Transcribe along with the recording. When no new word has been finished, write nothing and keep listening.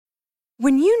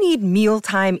When you need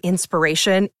mealtime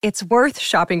inspiration, it's worth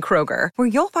shopping Kroger, where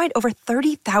you'll find over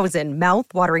 30,000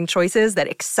 mouth-watering choices that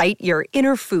excite your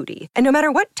inner foodie. And no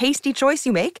matter what tasty choice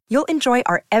you make, you'll enjoy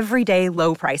our everyday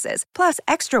low prices, plus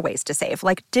extra ways to save,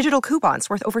 like digital coupons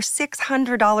worth over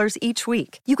 $600 each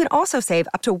week. You can also save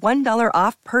up to $1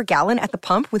 off per gallon at the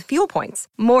pump with fuel points.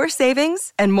 More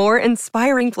savings and more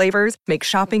inspiring flavors make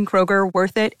shopping Kroger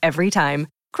worth it every time.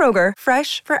 Kroger,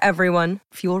 fresh for everyone.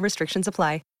 Fuel restrictions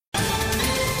apply.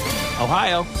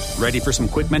 Ohio, ready for some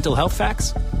quick mental health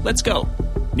facts? Let's go.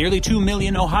 Nearly 2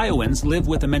 million Ohioans live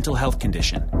with a mental health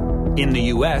condition. In the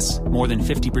U.S., more than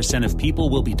 50% of people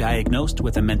will be diagnosed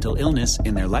with a mental illness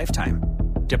in their lifetime.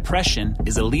 Depression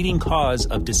is a leading cause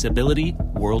of disability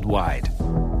worldwide.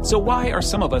 So why are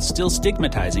some of us still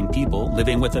stigmatizing people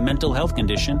living with a mental health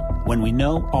condition when we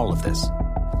know all of this?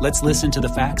 Let's listen to the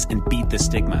facts and beat the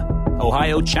stigma.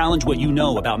 Ohio, challenge what you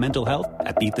know about mental health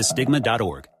at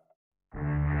beatthestigma.org.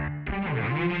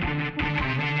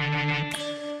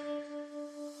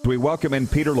 We welcome in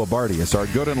Peter Lobardius, our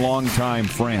good and long-time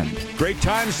friend. Great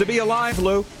times to be alive,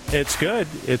 Lou. It's good.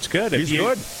 It's good. He's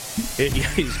good.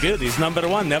 He's good. He's number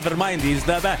one. Never mind. He's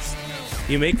the best.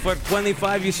 You make for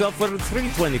 25, you sell for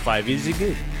 325. Easy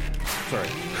good. Sorry.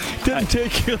 Didn't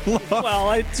take you long.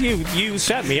 Well, you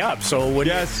set me up. So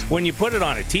when you put it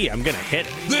on a tee, I'm going to hit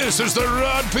it. This is the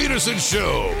Rod Peterson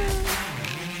Show.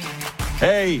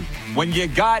 Hey, when you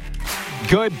got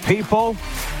good people,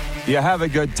 you have a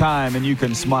good time and you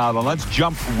can smile. And let's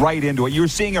jump right into it. You're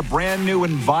seeing a brand new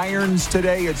environs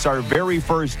today. It's our very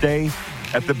first day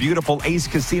at the beautiful Ace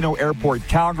Casino Airport,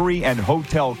 Calgary, and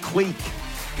Hotel Clique,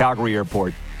 Calgary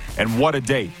Airport. And what a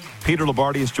day. Peter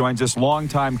Lobardius joins us,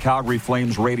 longtime Calgary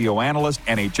Flames radio analyst,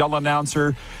 NHL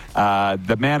announcer.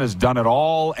 The man has done it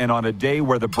all. And on a day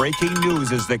where the breaking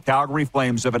news is that Calgary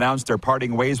Flames have announced they're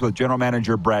parting ways with general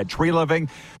manager Brad Treliving,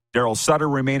 Daryl Sutter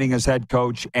remaining as head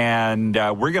coach, and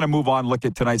we're going to move on, look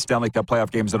at tonight's Stanley Cup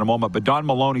playoff games in a moment. But Don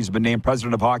Maloney's been named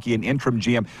president of hockey and interim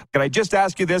GM. Can I just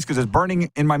ask you this, because it's burning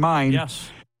in my mind? Yes.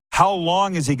 How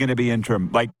long is he going to be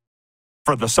interim? Like,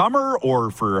 for the summer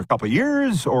or for a couple of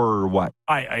years or what?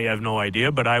 I have no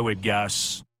idea, but I would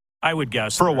guess.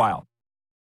 For a while.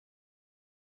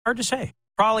 Hard to say.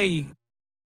 Probably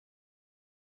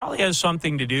has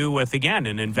something to do with, again,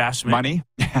 an investment. Money?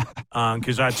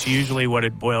 Because that's usually what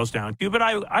it boils down to. But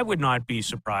I would not be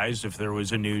surprised if there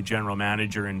was a new general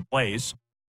manager in place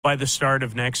by the start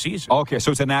of next season. Okay,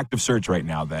 so it's an active search right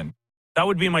now then. That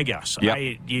would be my guess.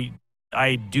 Yep.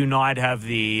 I do not have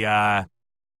the...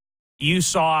 you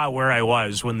saw where I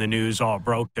was when the news all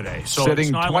broke today. So sitting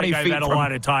it's not 20 like I've feet had a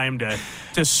lot of time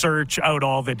to search out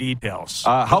all the details.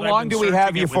 How long do we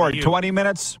have you for? 20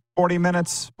 minutes? 40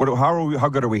 minutes? How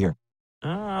good are we here?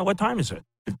 What time is it?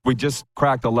 We just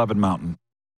cracked 11 Mountain.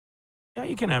 Yeah,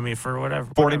 you can have me for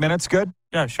whatever. 40 minutes, good?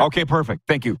 Yeah, sure. Okay, perfect.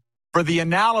 Thank you. For the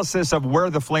analysis of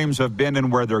where the Flames have been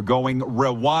and where they're going,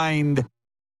 rewind,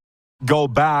 go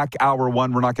back, hour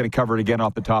one. We're not going to cover it again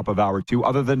off the top of hour two,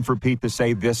 other than for Pete to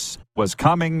say this was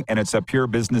coming and it's a pure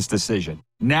business decision.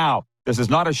 Now, this is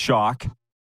not a shock.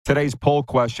 Today's poll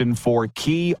question for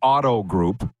Key Auto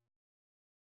Group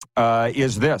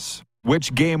is this.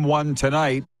 Which game won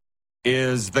tonight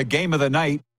is the game of the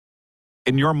night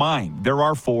in your mind? There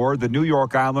are four. The New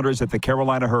York Islanders at the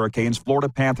Carolina Hurricanes, Florida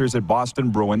Panthers at Boston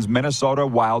Bruins, Minnesota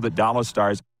Wild at Dallas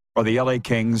Stars, or the LA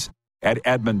Kings at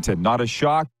Edmonton. Not a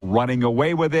shock. Running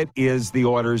away with it is the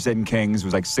Oilers and Kings. It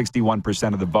was like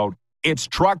 61% of the vote. It's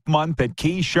truck month at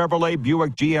Key Chevrolet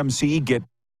Buick GMC. Get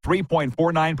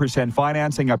 3.49%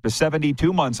 financing up to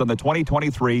 72 months on the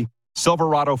 2023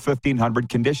 Silverado 1500.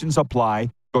 Conditions apply.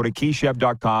 Go to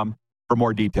keychev.com for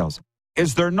more details.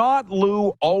 Is there not, Lou,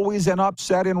 always an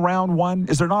upset in round one?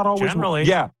 Is there not always? Generally.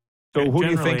 Yeah. So who do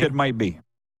you Generally. think it might be?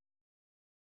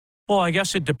 Well, I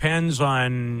guess it depends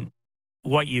on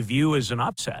what you view as an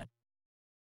upset.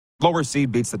 Lower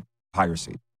seed beats the higher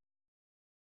seed.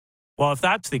 Well, if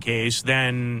that's the case,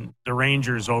 then the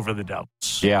Rangers over the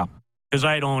Devils. Yeah. Because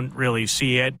I don't really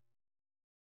see it.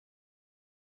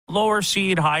 Lower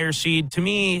seed, higher seed. To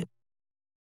me,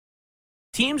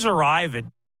 teams arrive at...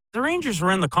 The Rangers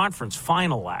were in the conference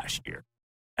final last year.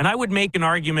 And I would make an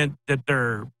argument that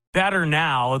they're better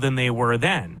now than they were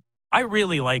then. I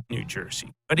really like New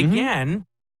Jersey. But again,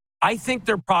 I think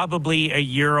they're probably a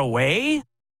year away,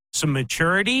 some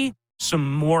maturity,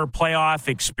 some more playoff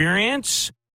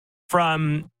experience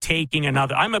from taking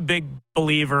another. I'm a big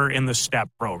believer in the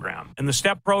STEP program. And the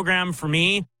STEP program for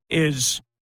me is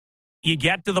you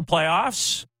get to the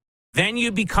playoffs, then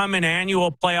you become an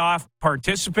annual playoff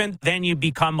participant, then you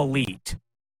become elite.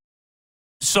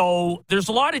 So there's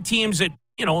a lot of teams that,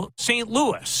 St.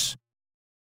 Louis,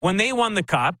 when they won the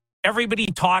Cup, everybody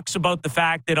talks about the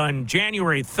fact that on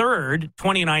January 3rd,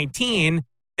 2019,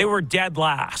 they were dead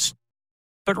last.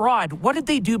 But, Rod, what did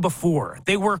they do before?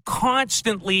 They were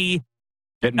constantly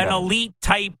an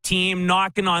elite-type team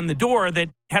knocking on the door that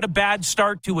had a bad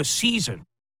start to a season.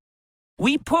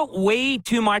 We put way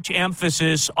too much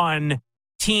emphasis on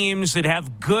teams that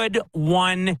have good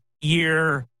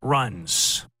one-year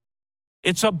runs.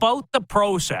 It's about the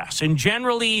process, and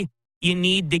generally you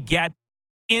need to get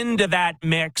into that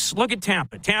mix. Look at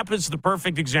Tampa. Tampa's the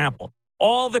perfect example.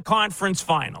 All the conference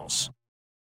finals,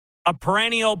 a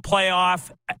perennial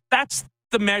playoff, that's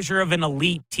the measure of an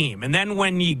elite team. And then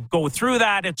when you go through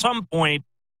that, at some point,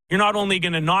 you're not only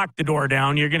going to knock the door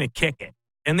down, you're going to kick it.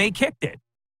 And they kicked it.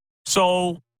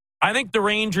 So I think the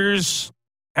Rangers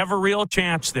have a real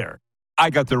chance there. I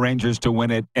got the Rangers to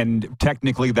win it, and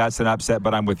technically that's an upset,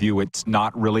 but I'm with you. It's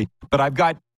not really. But I've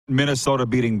got Minnesota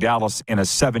beating Dallas in a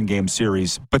 7-game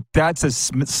series, but that's a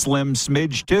slim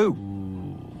smidge too.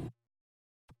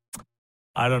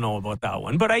 I don't know about that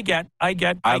one, but I get. I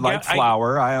like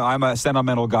Flower. I'm a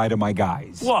sentimental guy to my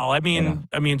guys. Well, I mean,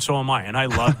 so am I, and I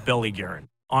love Billy Guerin.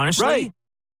 Honestly, right.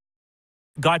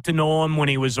 Got to know him when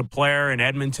he was a player in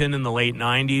Edmonton in the late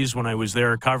 90s when I was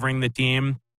there covering the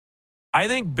team. I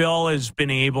think Bill has been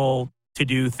able to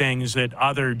do things that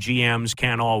other GMs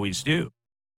can't always do.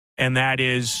 And that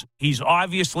is, he's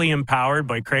obviously empowered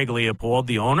by Craig Leopold,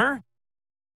 the owner.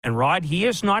 And Rod, he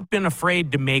has not been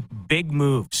afraid to make big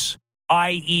moves,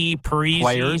 i.e.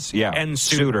 Parisi and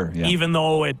Suter. Even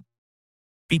though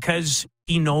because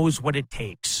he knows what it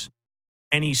takes.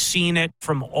 And he's seen it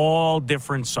from all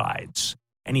different sides.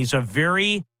 And he's a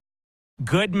very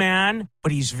good man,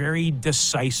 but he's very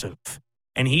decisive.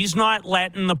 And he's not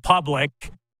letting the public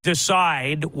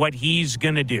decide what he's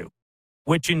going to do,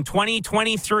 which in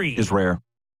 2023 is rare,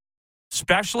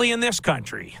 especially in this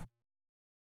country.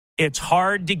 It's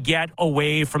hard to get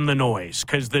away from the noise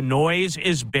because the noise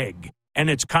is big and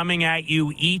it's coming at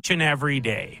you each and every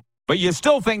day. But you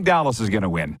still think Dallas is going to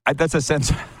win. That's a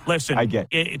sense. Listen, I get.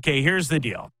 Okay, here's the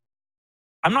deal.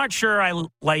 I'm not sure I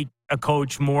like a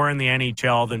coach more in the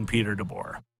NHL than Peter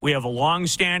DeBoer. We have a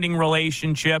long-standing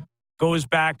relationship. Goes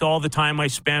back to all the time I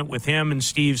spent with him and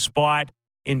Steve Spott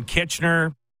in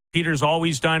Kitchener. Peter's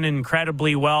always done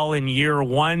incredibly well in year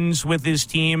ones with his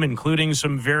team, including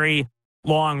some very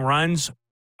long runs.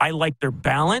 I like their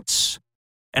balance,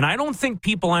 and I don't think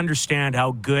people understand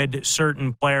how good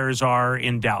certain players are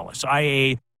in Dallas,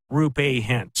 i.a. Rupe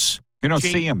Hintz. You don't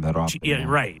see him that often. Yeah,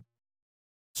 right.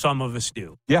 Some of us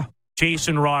do. Yeah.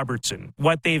 Jason Robertson,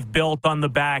 what they've built on the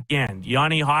back end.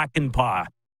 Yanni Hakanpää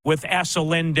with Esa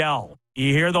Lindell.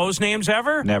 You hear those names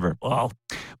ever? Never. Well,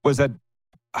 was that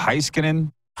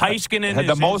Heiskanen? Heiskanen had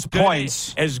the most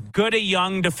points. As good a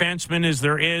young defenseman as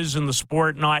there is in the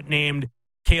sport, not named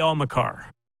Cale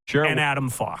Makar and Adam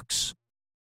Fox.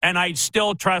 And I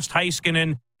still trust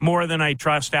Heiskanen more than I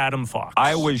trust Adam Fox.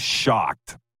 I was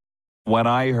shocked when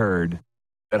I heard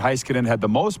that Heiskanen had the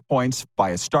most points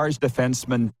by a Stars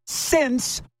defenseman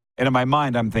since, and in my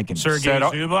mind I'm thinking Sergei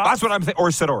Zubov. That's what I'm thinking, or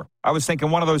Sidor. I was thinking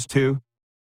one of those two.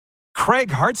 Craig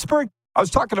Hartsburg. I was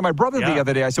talking to my brother the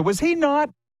other day. I said, was he not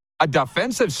a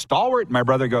defensive stalwart? My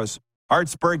brother goes,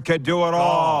 Hartsburg could do it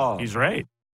all. He's right.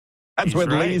 That's what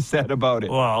Lee said about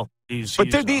it. Well,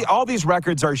 all these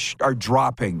records are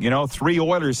dropping. 3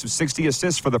 Oilers, 60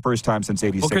 assists for the first time since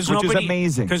 86, which is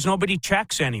amazing. Because nobody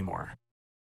checks anymore.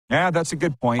 Yeah, that's a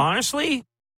good point. Honestly,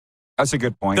 that's a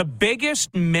good point. The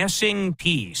biggest missing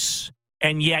piece,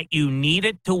 and yet you need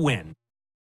it to win,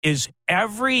 is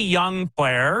every young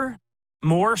player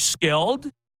more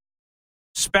skilled,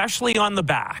 especially on the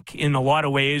back in a lot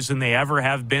of ways than they ever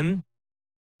have been.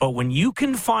 But when you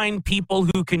can find people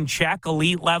who can check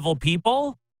elite level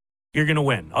people, you're going to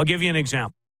win. I'll give you an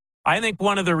example. I think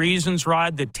one of the reasons,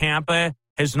 Rod, that Tampa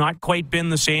has not quite been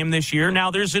the same this year.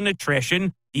 Now there's an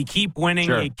attrition. You keep winning.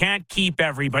 Sure. You can't keep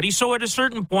everybody. So at a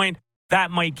certain point,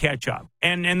 that might catch up.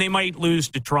 And they might lose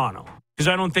to Toronto. Because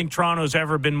I don't think Toronto's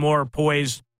ever been more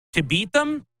poised to beat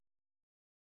them.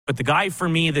 But the guy for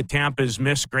me that Tampa's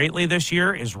missed greatly this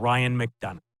year is Ryan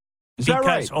McDonough. Is that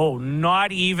right? Oh,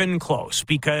 not even close.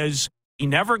 Because he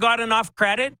never got enough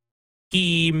credit.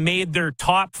 He made their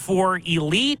top 4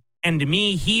 elite. And to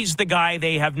me, he's the guy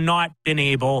they have not been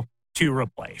able to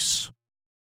replace.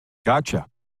 Gotcha.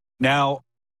 Now,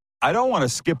 I don't want to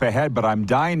skip ahead, but I'm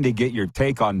dying to get your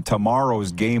take on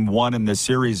tomorrow's game 1 in the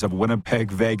series of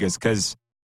Winnipeg-Vegas, because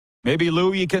maybe,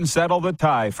 Lou, you can settle the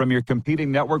tie. From your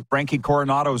competing network, Frankie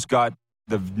Coronado's got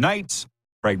the Knights.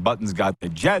 Craig Button's got the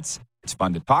Jets. It's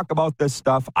fun to talk about this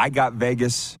stuff. I got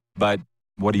Vegas, but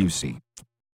what do you see?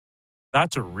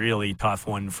 That's a really tough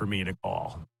one for me to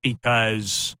call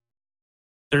because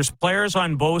there's players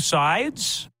on both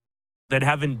sides that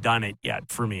haven't done it yet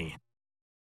for me.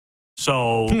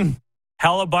 So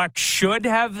Hellebuck should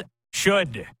have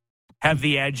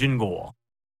the edge in goal.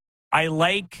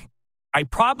 I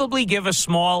probably give a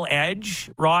small edge,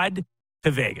 Rod,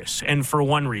 to Vegas, and for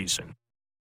one reason,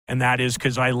 and that is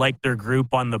because I like their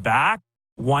group on the back,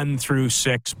 1 through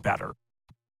 6 better.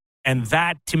 And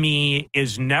that, to me,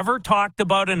 is never talked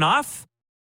about enough,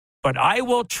 but I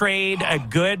will trade a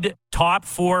good top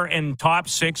 4 and top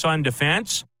 6 on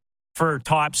defense for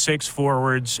top 6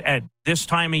 forwards at this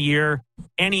time of year,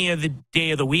 any of the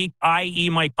day of the week, i.e.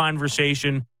 my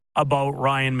conversation about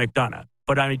Ryan McDonagh.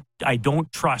 But I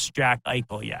don't trust Jack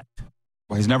Eichel yet.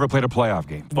 Well, he's never played a playoff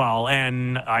game. Well,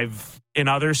 and in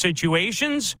other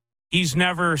situations, he's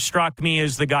never struck me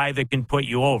as the guy that can put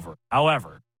you over.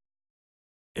 However,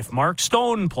 if Mark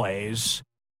Stone plays,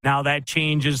 now that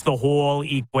changes the whole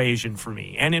equation for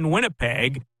me. And in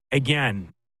Winnipeg,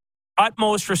 again,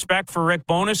 utmost respect for Rick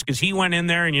Bowness because he went in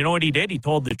there and you know what he did? He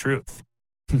told the truth.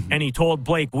 And he told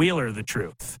Blake Wheeler the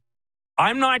truth.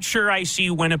 I'm not sure I see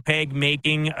Winnipeg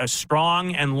making a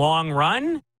strong and long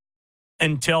run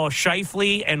until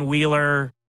Scheifele and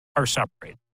Wheeler are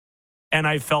separated. And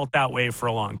I felt that way for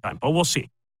a long time. But we'll see.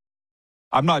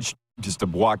 I'm not, just to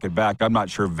walk it back, I'm not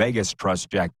sure Vegas trusts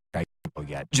Jack Eichel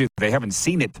yet. They haven't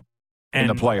seen it in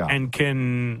the playoff. And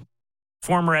can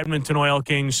former Edmonton Oil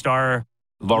Kings star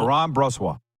Laurent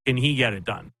Brossoit, can he get it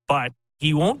done? But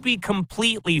he won't be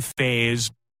completely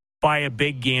phased by a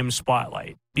big game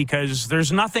spotlight because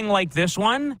there's nothing like this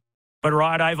one. But,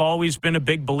 Rod, I've always been a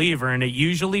big believer, and it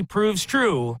usually proves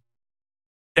true,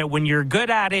 that when you're good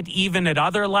at it, even at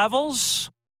other levels,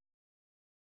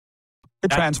 it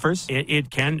transfers.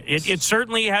 It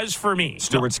certainly has for me.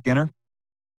 Stuart Skinner,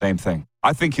 same thing.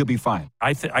 I think he'll be fine.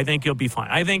 I think he'll be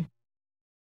fine.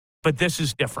 But this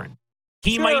is different.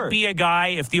 He might be a guy,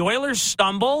 if the Oilers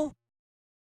stumble,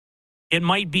 it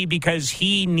might be because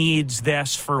he needs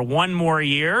this for one more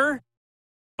year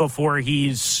before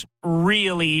he's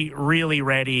really, really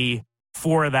ready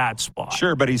for that spot.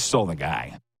 Sure, but he's still the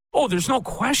guy. Oh, there's no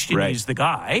question he's the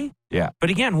guy. Yeah.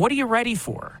 But again, what are you ready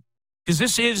for? Because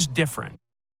this is different.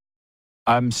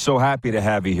 I'm so happy to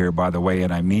have you here, by the way,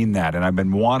 and I mean that. And I've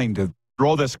been wanting to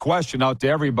throw this question out to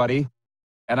everybody,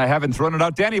 and I haven't thrown it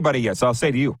out to anybody yet. So I'll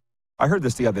say to you, I heard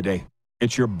this the other day.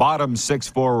 It's your bottom 6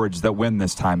 forwards that win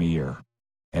this time of year.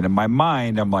 And in my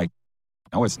mind, I'm like,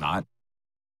 no, it's not.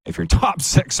 If your top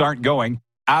 6 aren't going,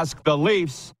 ask the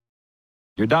Leafs.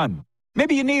 You're done.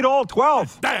 Maybe you need all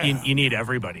 12. You need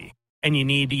everybody. And you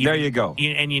need there you go.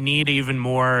 And you need even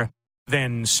more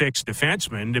than 6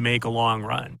 defensemen to make a long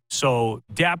run. So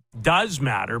depth does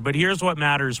matter, but here's what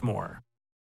matters more.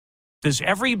 Does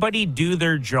everybody do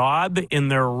their job in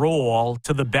their role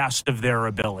to the best of their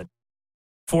ability?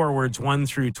 Forwards 1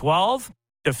 through 12,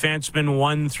 defensemen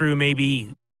 1 through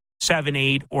maybe 7,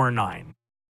 8, or 9.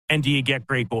 And do you get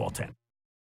great goaltending?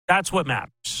 That's what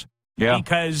matters. Yeah.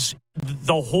 Because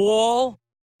the whole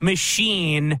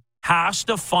machine has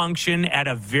to function at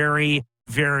a very,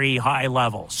 very high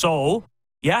level. So,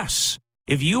 yes,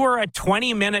 if you are a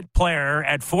 20-minute player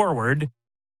at forward,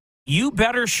 you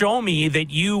better show me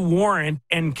that you warrant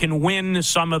and can win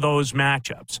some of those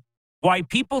matchups. Why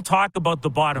people talk about the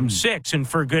bottom 6, and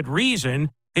for good reason,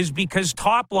 is because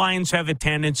top lines have a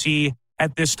tendency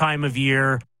at this time of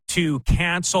year to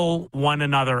cancel one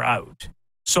another out.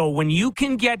 So when you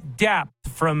can get depth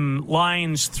from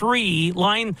lines 3,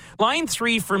 line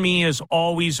 3 for me is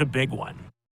always a big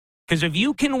one. Because if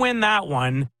you can win that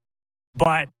one,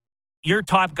 but your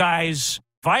top guys,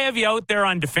 if I have you out there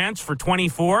on defense for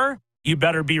 24, you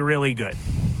better be really good.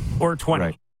 Or 20.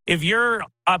 Right. If you're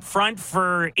up front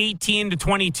for 18 to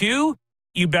 22,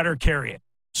 you better carry it.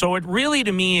 So it really,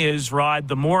 to me, is, Rod,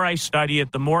 the more I study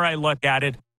it, the more I look at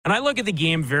it, and I look at the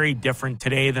game very different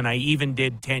today than I even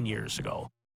did 10 years ago.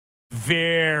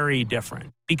 Very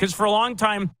different. Because for a long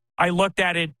time, I looked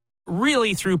at it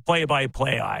really through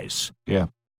play-by-play eyes. Yeah.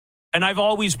 And I've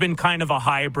always been kind of a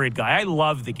hybrid guy. I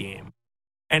love the game.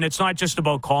 And it's not just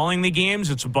about calling the games,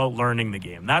 it's about learning the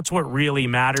game. That's what really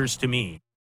matters to me.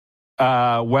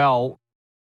 Well,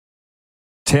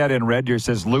 Ted in Red Deer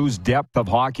says, lose depth of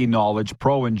hockey knowledge.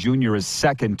 Pro and junior is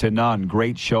second to none.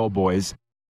 Great show, boys.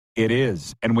 It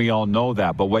is, and we all know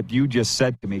that. But what you just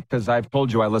said to me, because I've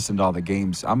told you I listened to all the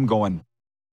games, I'm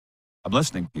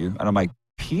listening to you, and I'm like,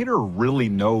 Peter really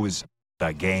knows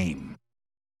the game.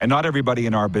 And not everybody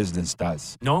in our business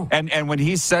does. No. And when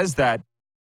he says that,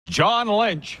 John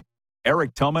Lynch,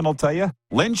 Eric Tillman will tell you,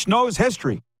 Lynch knows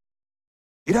history.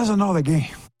 He doesn't know the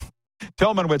game.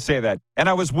 Tillman would say that. And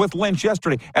I was with Lynch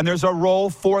yesterday, and there's a role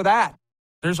for that.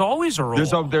 There's always a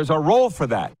role. There's a role for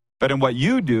that. But in what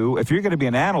you do, if you're going to be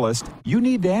an analyst, you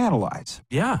need to analyze.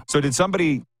 Yeah. So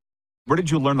where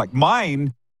did you learn? Like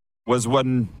mine was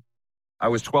when I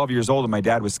was 12 years old and my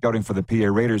dad was scouting for the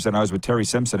PA Raiders, and I was with Terry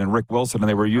Simpson and Rick Wilson, and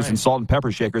they were using salt and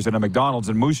pepper shakers in a McDonald's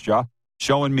in Moose Jaw,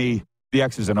 showing me the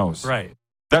X's and O's. Right.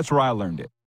 That's where I learned it.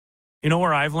 You know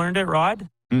where I've learned it, Rod?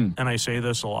 And I say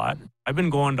this a lot. I've been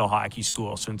going to hockey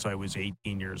school since I was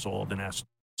 18 years old in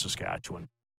Saskatchewan.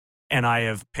 And I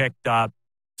have picked up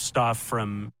stuff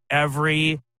from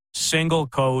every single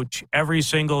coach, every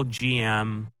single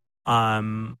GM.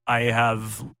 I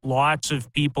have lots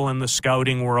of people in the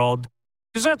scouting world,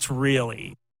 because that's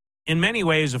really, in many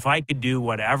ways, if I could do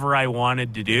whatever I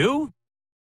wanted to do,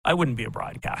 I wouldn't be a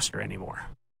broadcaster anymore.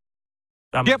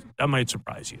 That might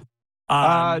surprise you.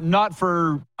 Not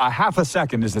for a half a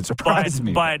second does it surprise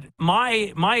me. But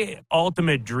my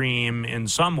ultimate dream in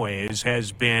some ways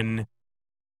has been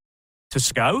to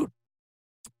scout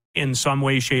in some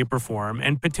way, shape, or form,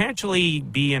 and potentially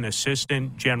be an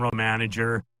assistant general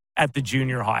manager at the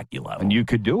junior hockey level. And you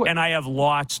could do it. And I have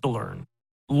lots to learn.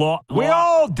 We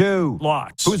all do.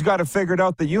 Lots. Who's got it figured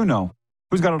out that you know?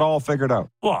 Who's got it all figured out?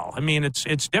 Well, I mean,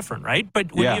 it's different, right?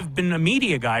 But when you've been a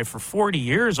media guy for 40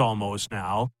 years almost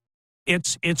now,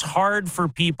 it's hard for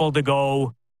people to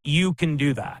go, you can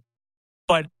do that.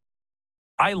 But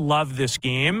I love this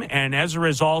game, and as a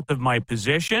result of my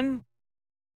position,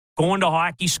 going to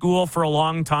hockey school for a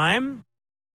long time,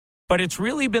 but it's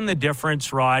really been the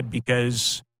difference, Rod,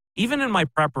 because even in my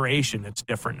preparation, it's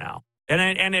different now.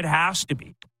 And it has to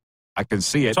be. I can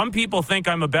see it. Some people think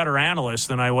I'm a better analyst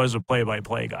than I was a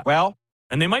play-by-play guy. Well,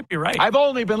 and they might be right. I've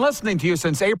only been listening to you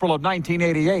since April of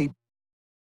 1988.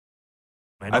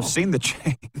 I've seen the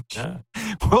change. Yeah.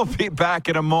 We'll be back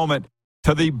in a moment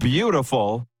to the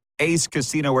beautiful Ace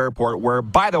Casino Airport, where,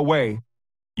 by the way,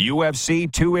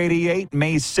 UFC 288,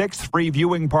 May 6th, free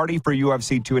viewing party for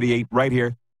UFC 288 right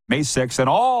here, May 6th, and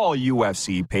all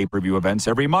UFC pay-per-view events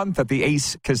every month at the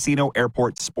Ace Casino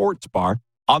Airport Sports Bar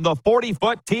on the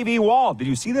 40-foot TV wall. Did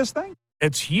you see this thing?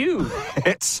 It's huge.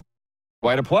 It's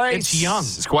quite a place. It's young.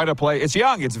 It's quite a place. It's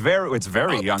young. It's very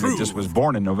young. It just was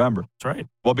born in November. That's right.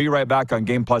 We'll be right back on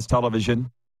Game Plus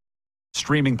Television,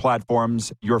 streaming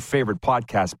platforms, your favorite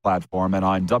podcast platform, and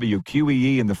on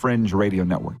WQEE and the Fringe Radio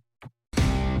Network.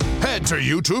 Head to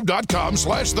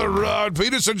youtube.com/The Rod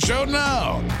Peterson Show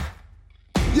now.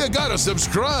 You gotta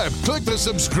subscribe. Click the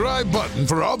subscribe button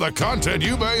for all the content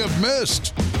you may have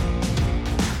missed.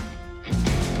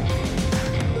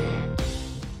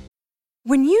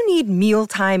 When you need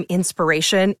mealtime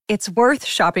inspiration, it's worth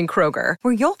shopping Kroger,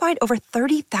 where you'll find over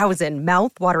 30,000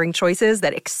 mouth-watering choices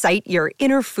that excite your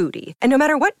inner foodie. And no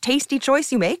matter what tasty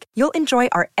choice you make, you'll enjoy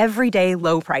our everyday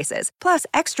low prices, plus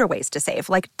extra ways to save,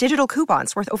 like digital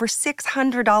coupons worth over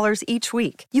 $600 each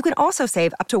week. You can also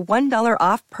save up to $1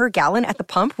 off per gallon at the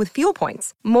pump with fuel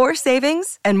points. More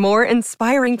savings and more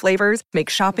inspiring flavors make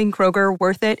shopping Kroger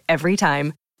worth it every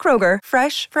time. Kroger,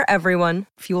 fresh for everyone.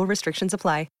 Fuel restrictions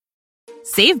apply.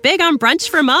 Save big on brunch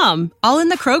for mom, all in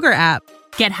the Kroger app.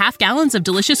 Get half gallons of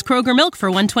delicious Kroger milk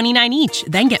for $1.29 each.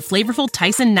 Then get flavorful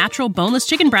Tyson natural boneless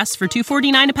chicken breasts for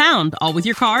 $2.49 a pound, all with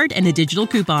your card and a digital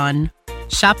coupon.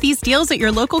 Shop these deals at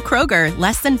your local Kroger,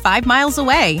 less than 5 miles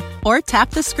away. Or tap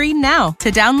the screen now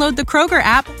to download the Kroger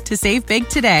app to save big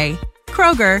today.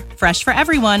 Kroger, fresh for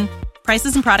everyone.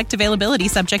 Prices and product availability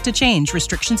subject to change.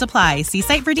 Restrictions apply. See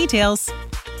site for details.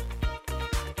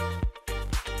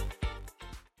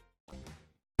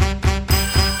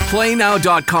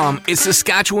 PlayNow.com is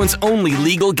Saskatchewan's only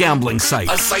legal gambling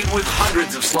site. A site with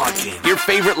hundreds of slot games, your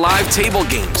favorite live table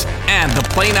games, and the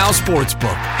Play Now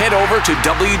Sportsbook. Head over to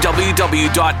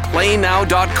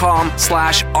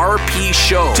www.playnow.com/RP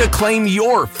Show to claim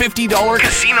your $50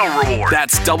 casino reward.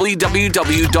 That's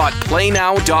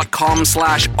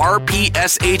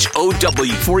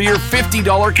www.playnow.com/RPSHOW for your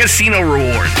 $50 casino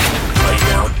reward.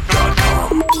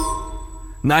 PlayNow.com.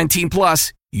 19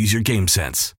 plus. Use your game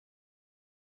sense.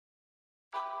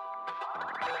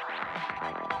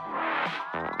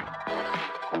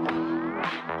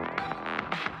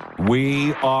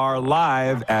 We are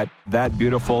live at that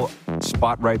beautiful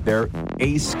spot right there,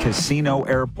 Ace Casino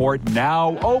Airport,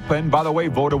 now open. By the way,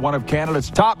 voted one of Canada's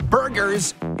top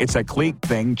burgers. It's a Cleek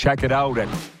thing. Check it out at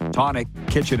Tonic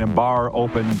Kitchen and Bar,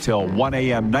 open until 1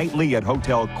 a.m. nightly at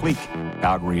Hotel Cleek,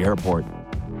 Calgary Airport.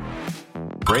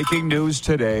 Breaking news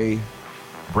today,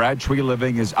 Brad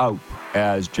Treliving is out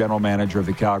as general manager of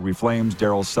the Calgary Flames.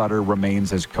 Darryl Sutter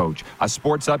remains as coach. A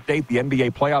sports update. The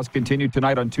NBA playoffs continue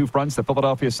tonight on two fronts. The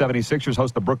Philadelphia 76ers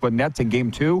host the Brooklyn Nets in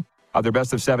Game 2 of their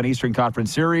best-of-7 Eastern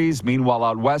Conference Series. Meanwhile,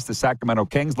 out west, the Sacramento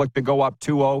Kings look to go up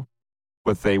 2-0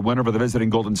 with a win over the visiting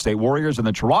Golden State Warriors. And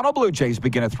the Toronto Blue Jays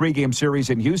begin a 3-game series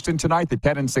in Houston tonight. The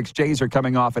 10-6 Jays are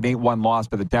coming off an 8-1 loss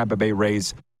to the Tampa Bay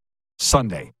Rays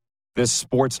Sunday. This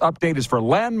sports update is for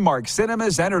Landmark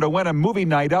Cinemas. Enter to win a movie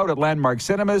night out at Landmark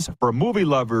Cinemas for movie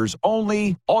lovers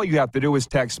only. All you have to do is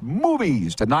text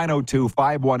MOVIES to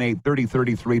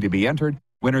 902-518-3033 to be entered.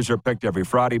 Winners are picked every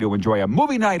Friday to enjoy a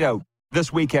movie night out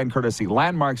this weekend, courtesy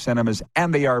Landmark Cinemas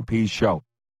and the RP Show.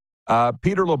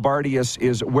 Peter Lobardius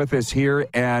is with us here,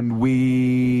 and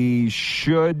we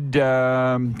should,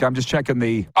 I'm just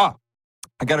checking I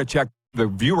got to check the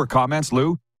viewer comments,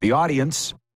 Lou, the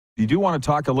audience. You do want to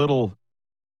talk a little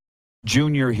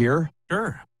junior here?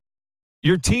 Sure.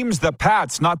 Your team's the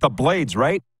Pats, not the Blades,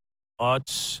 right?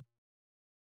 It's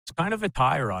kind of a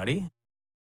tie, Roddy.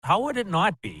 How would it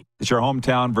not be? It's your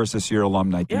hometown versus your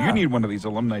alumni team. Yeah. You need one of these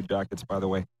alumni jackets, by the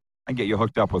way. I can get you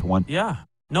hooked up with one. Yeah.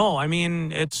 No, I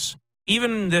mean, it's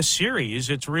even this series,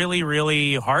 it's really,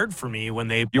 really hard for me when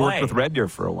they play. You worked with Red Deer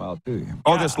for a while, too.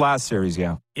 Oh, this last series,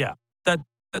 yeah. Yeah.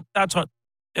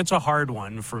 It's a hard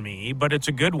one for me, but it's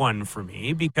a good one for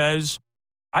me because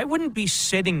I wouldn't be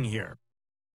sitting here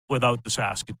without the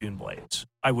Saskatoon Blades.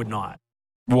 I would not.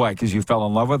 Why? Because you fell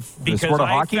in love with the sport of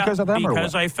hockey because of them?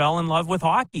 Because I fell in love with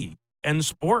hockey and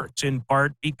sports in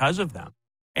part because of them.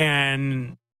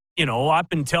 And,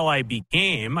 up until I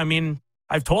became,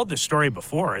 I've told this story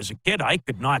before. As a kid, I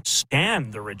could not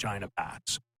stand the Regina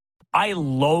Pats. I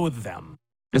loathe them.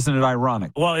 Isn't it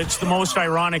ironic? Well, it's the most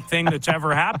ironic thing that's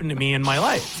ever happened to me in my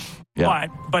life. Yeah.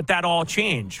 But that all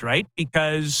changed, right?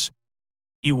 Because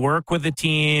you work with a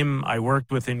team. I worked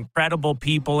with incredible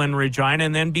people in Regina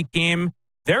and then became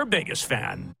their biggest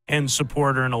fan and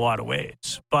supporter in a lot of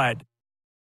ways. But,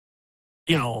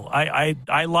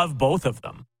 I love both of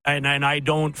them. And I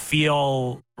don't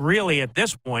feel really at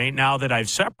this point, now that I've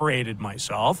separated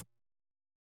myself,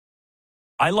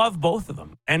 I love both of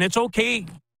them. And it's okay.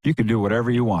 You can do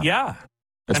whatever you want. Yeah.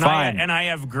 It's fine. I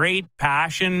have great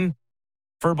passion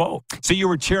for both. So you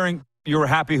were cheering, you were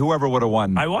happy whoever would have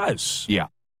won. I was. Yeah.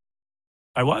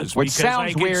 I was. Which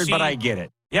sounds weird, but I get it.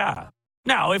 Yeah.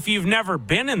 Now, if you've never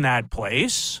been in that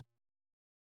place,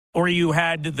 or you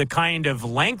had the kind of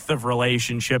length of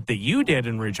relationship that you did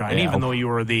in Regina, even though you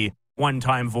were the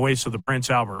one-time voice of the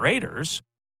Prince Albert Raiders,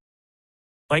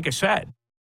 like I said,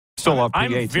 still love PA,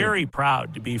 I'm very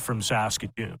proud to be from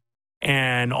Saskatoon.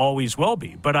 And always will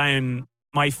be. But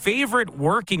my favorite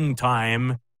working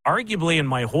time, arguably in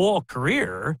my whole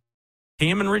career,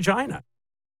 came in Regina,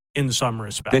 in some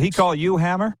respects. Did he call you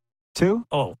Hammer, too?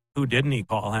 Oh, who didn't he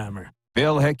call Hammer?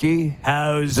 Bill Hickey.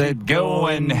 How's it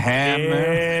going,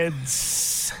 Hammer?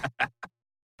 Kids?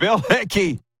 Bill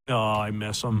Hickey. Oh, I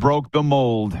miss him. Broke the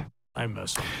mold. I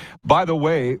miss him. By the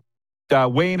way,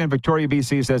 Wayne in Victoria,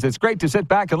 BC says, it's great to sit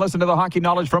back and listen to the hockey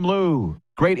knowledge from Lou.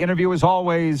 Great interview as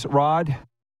always, Rod.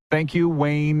 Thank you,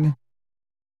 Wayne.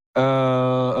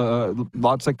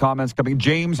 Lots of comments coming.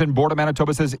 James in Border,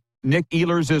 Manitoba says, Nick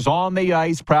Ehlers is on the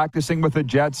ice practicing with the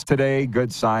Jets today.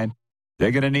 Good sign.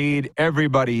 They're going to need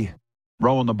everybody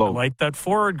rowing the boat. I like that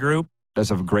forward group. That's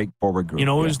a great forward group. You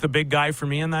know who's the big guy for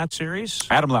me in that series?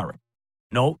 Adam Lowry.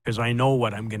 No, because I know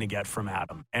what I'm going to get from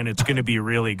Adam, and it's going to be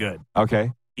really good.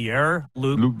 Okay.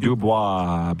 Pierre-Luc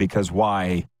Dubois. Because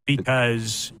why?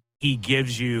 Because he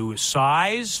gives you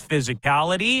size,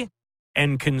 physicality,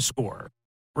 and can score.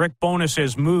 Rick Bowness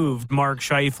has moved Mark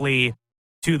Scheifele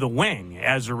to the wing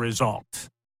as a result.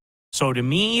 So to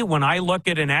me, when I look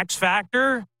at an X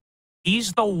factor,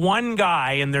 he's the one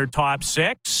guy in their top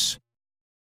six.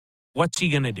 What's he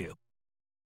going to do?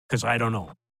 Because I don't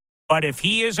know. But if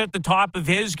he is at the top of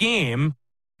his game,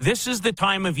 this is the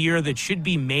time of year that should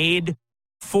be made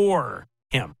for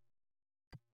him.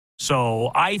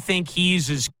 So I think he's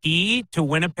as key to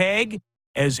Winnipeg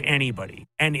as anybody.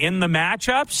 And in the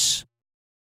matchups,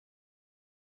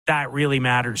 that really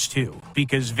matters too.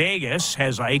 Because Vegas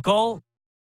has Eichel.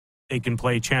 They can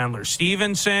play Chandler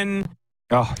Stevenson,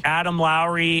 Adam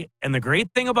Lowry. And the great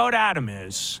thing about Adam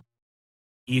is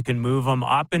you can move him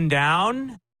up and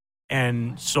down.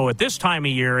 And so at this time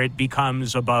of year, it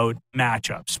becomes about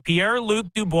matchups. Pierre-Luc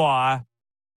Dubois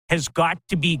has got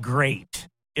to be great,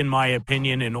 in my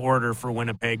opinion, in order for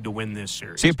Winnipeg to win this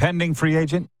series. Is he a pending free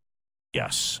agent?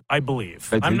 Yes, I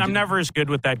believe. I'm never as good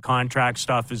with that contract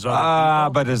stuff as other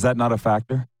people. But is that not a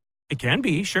factor? It can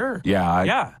be, sure.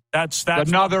 Yeah. That's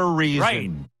another reason,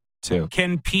 right. too.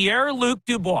 Can Pierre-Luc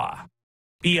Dubois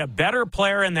be a better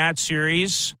player in that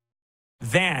series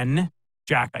than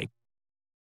Jack Eichel?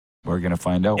 We're going to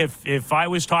find out. If I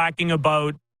was talking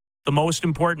about the most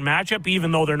important matchup,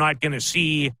 even though they're not going to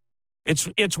see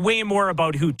It's way more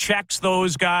about who checks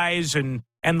those guys and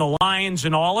the lines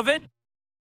and all of it.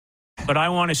 But I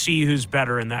want to see who's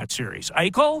better in that series,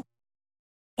 Eichel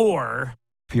or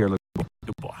Pierre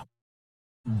Dubois.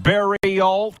 Barry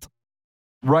Alt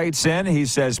writes in. He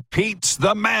says, Pete's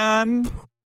the man.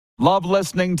 Love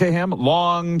listening to him.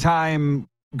 Long-time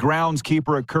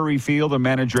groundskeeper at Curry Field and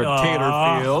manager at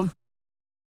Taylor Field.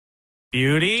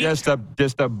 Beauty. Just a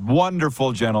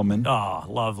wonderful gentleman. Oh,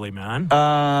 lovely,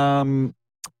 man.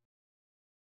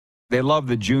 They love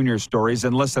the junior stories.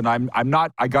 And listen,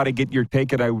 I got to get your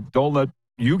take, and I don't let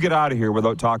you get out of here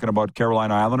without talking about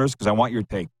Carolina Islanders because I want your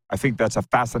take. I think that's a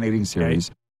fascinating series.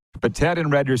 Okay. But Ted in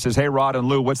Red Deer says, hey, Rod and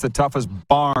Lou, what's the toughest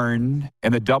barn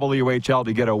in the WHL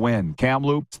to get a win?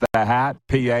 Kamloops, the Hat,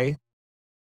 PA?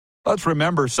 Let's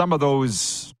remember some of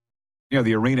those,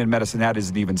 the arena in Medicine Hat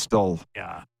isn't even still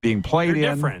being played in.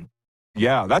 Different.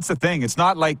 Yeah, that's the thing. It's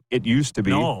not like it used to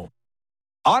be. No.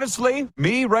 Honestly,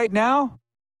 me right now,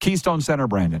 Keystone Center,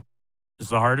 Brandon. Is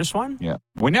the hardest one? Yeah.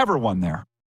 We never won there.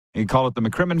 You call it the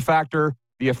McCrimmon factor,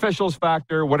 the officials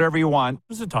factor, whatever you want. It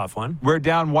was a tough one. We're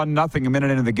down 1-0 a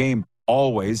minute into the game,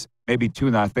 always, maybe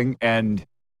 2-0, and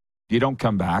you don't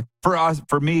come back.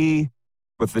 For me,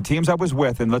 with the teams I was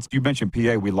with, and you mentioned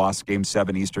PA, we lost Game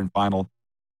 7 Eastern Final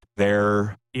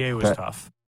there. PA was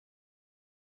tough.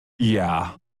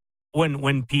 Yeah.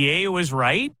 When PA was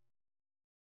right,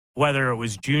 whether it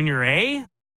was Junior A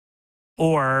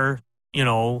or,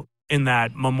 in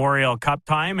that Memorial Cup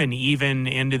time and even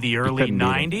into the early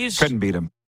 90s. Couldn't beat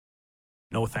him.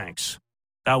 No thanks.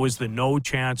 That was the No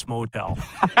Chance Motel.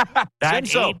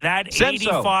 That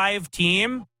 85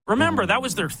 team, remember, that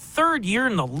was their third year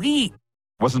in the league.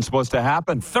 Wasn't supposed to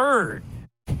happen. Third.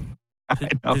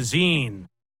 Dzine,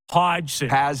 Hodgson.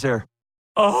 Hazer.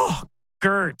 Oh,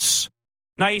 Gertz.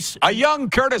 Nice. A young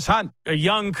Curtis Hunt.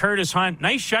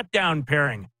 Nice shutdown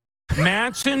pairing.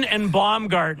 Manson and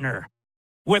Baumgartner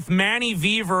with Manny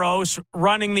Viveros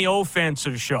running the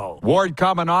offensive show. Ward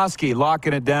Kamenowski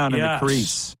locking it down in the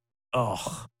crease.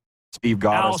 Oh. Steve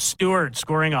Goddess. Al Stewart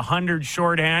scoring 100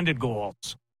 shorthanded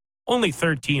goals. Only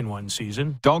 13 one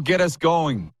season. Don't get us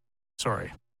going.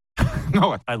 Sorry.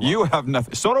 No, you have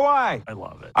nothing. So do I. I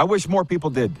love it. I wish more people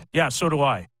did. Yeah, so do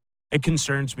I. It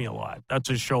concerns me a lot. That's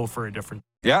a show for a different...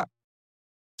 Yeah.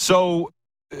 So,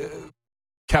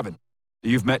 Kevin,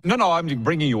 you've met... No, I'm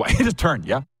bringing you away. His turn,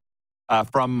 yeah?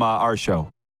 From our show.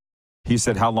 He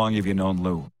said, how long have you known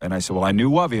Lou? And I said, well, I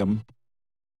knew of him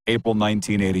April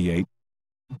 1988.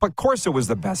 But of course it was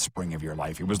the best spring of your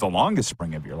life. It was the longest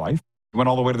spring of your life. You went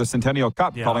all the way to the Centennial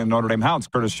Cup, calling the Notre Dame Hounds.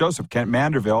 Curtis Joseph, Kent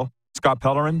Manderville, Scott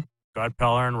Pellerin. Rod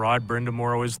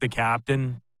Brindamore was the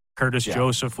captain. Curtis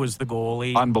Joseph was the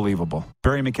goalie. Unbelievable.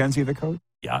 Barry McKenzie, the coach?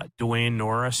 Yeah, Dwayne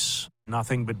Norris.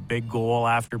 Nothing but big goal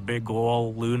after big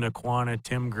goal. Lou Nakwana,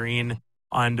 Tim Green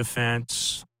on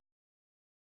defense.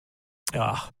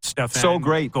 Stefan. So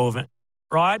great. Govan.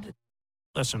 Rod,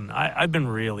 listen, I've been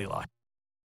really lucky.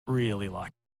 Really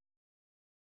lucky.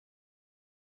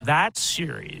 That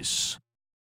series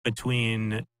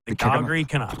between the Calgary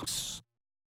Canucks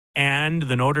and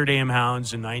the Notre Dame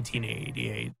Hounds in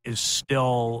 1988 is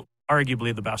still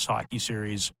arguably the best hockey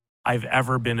series I've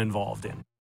ever been involved in.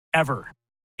 Ever.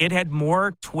 It had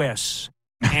more twists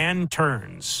and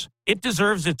turns. It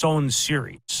deserves its own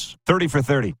series. 30 for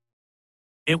 30.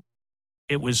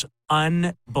 It was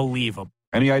unbelievable.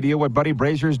 Any idea what Buddy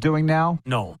Brazier's doing now?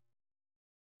 No.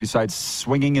 Besides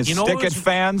swinging his stick at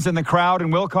fans in the crowd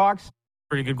in Wilcox?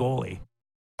 Pretty good goalie.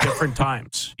 Different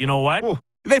times. You know what? Ooh,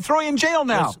 they throw you in jail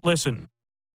now. Listen.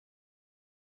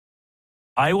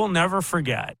 I will never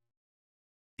forget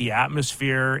the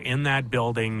atmosphere in that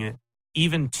building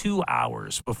even 2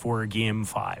 hours before Game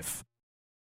 5.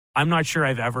 I'm not sure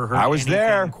I've ever heard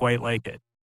anything quite like it.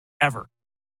 Ever.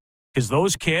 Because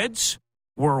those kids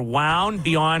were wound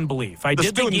beyond belief. The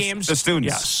games. The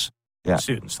students. Yes. Yeah.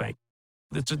 Students,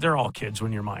 they're all kids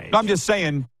when you're my age. No, I'm just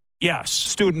saying. Yes.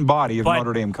 Student body of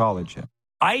Notre Dame College. Yeah.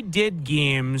 I did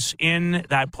games in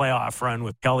that playoff run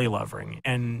with Kelly Lovering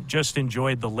and just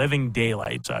enjoyed the living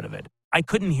daylights out of it. I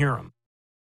couldn't hear him.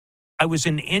 I was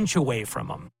an inch away from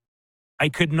him. I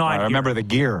could not I remember the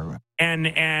gear. And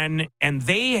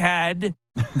they had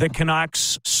the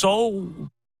Canucks so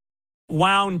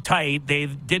wound tight, they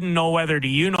didn't know whether to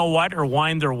you-know-what or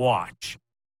wind their watch.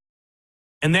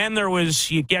 And then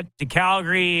you get to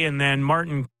Calgary, and then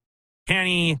Martin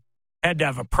Kenny had to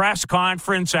have a press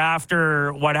conference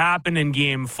after what happened in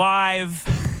Game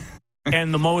 5.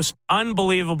 And the most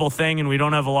unbelievable thing, and we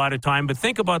don't have a lot of time, but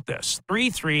think about this.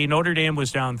 3-3, Notre Dame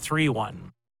was down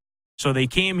 3-1. So they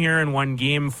came here and won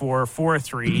Game 4,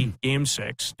 4-3, Game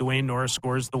 6. Dwayne Norris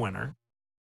scores the winner.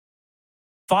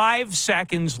 5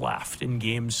 seconds left in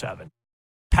Game 7.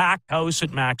 Packed house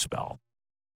at Max Bell.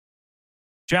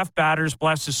 Jeff Batters,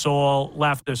 bless his soul,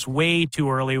 left us way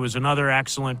too early. Was another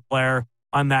excellent player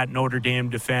on that Notre Dame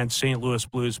defense, St. Louis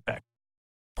Blues pick.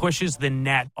 Pushes the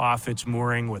net off its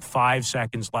mooring with 5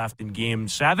 seconds left in Game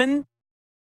 7.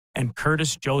 And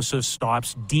Curtis Joseph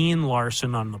stops Dean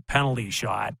Larson on the penalty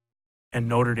shot. And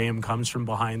Notre Dame comes from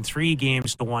behind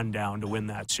 3-1 down to win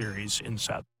that series in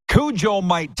 7. Cujo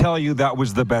might tell you that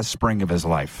was the best spring of his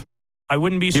life. I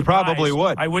wouldn't be surprised. He probably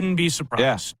would. I wouldn't be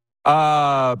surprised.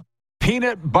 Yeah.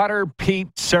 Peanut Butter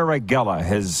Pete Saragella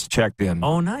has checked in.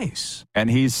 Oh, nice. And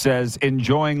he says,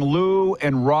 enjoying Lou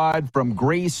and Rod from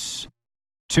Greece.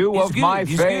 Two of my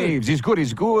faves.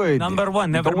 He's good. Number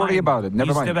one. Never mind. Don't worry about it.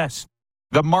 Never mind. He's the best.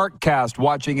 The Mark Cast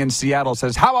watching in Seattle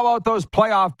says, how about those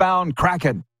playoff-bound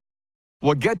Kraken?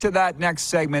 We'll get to that next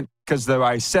segment because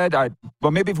I said,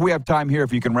 well, maybe if we have time here,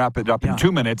 if you can wrap it up in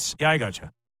 2 minutes. Yeah, I got you.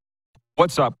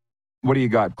 What's up? What do you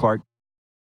got, Clark?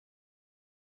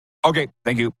 Okay,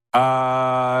 thank you.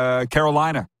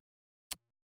 Carolina.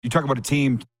 You talk about a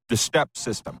team, the step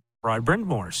system. Rod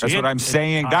Brind'Amour. That's what I'm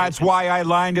saying. That's why I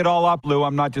lined it all up, Lou.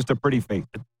 I'm not just a pretty face.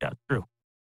 Yeah, true.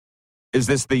 Is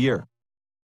this the year?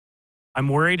 I'm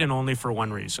worried, and only for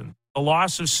one reason. The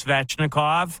loss of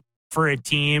Svechnikov for a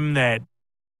team that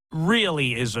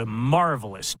really is a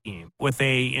marvelous team with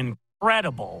a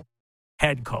incredible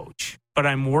head coach. But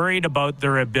I'm worried about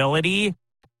their ability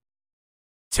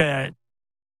to,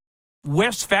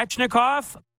 with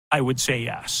Svechnikov, I would say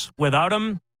yes. Without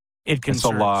him, it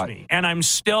concerns me. And I'm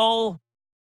still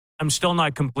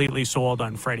not completely sold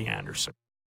on Freddie Anderson.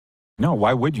 No,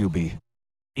 why would you be?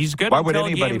 He's good why would until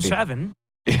anybody Game 7.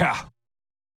 Yeah.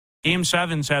 Game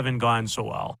 7's haven't gone so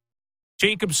well.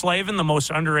 Jacob Slavin, the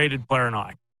most underrated player in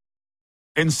hockey.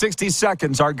 In 60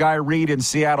 seconds, our guy Reed in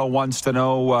Seattle wants to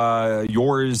know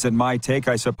yours and my take,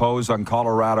 I suppose, on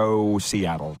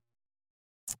Colorado-Seattle.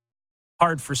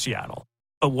 Hard for Seattle.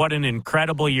 But what an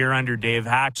incredible year under Dave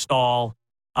Haxtell.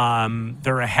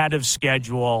 They're ahead of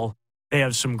schedule. They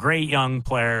have some great young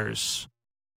players.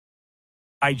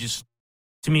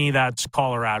 To me, that's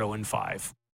Colorado in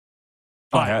 5.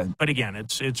 But again,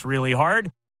 it's really hard.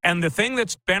 And the thing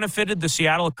that's benefited the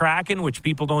Seattle Kraken, which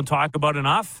people don't talk about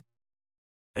enough,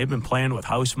 they've been playing with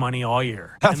house money all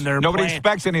year. And nobody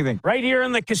expects anything. Right here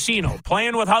in the casino,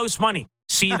 playing with house money.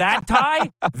 See that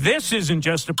tie? This isn't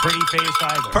just a pretty face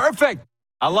either. Perfect.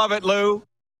 I love it, Lou.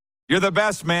 You're the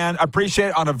best, man. Appreciate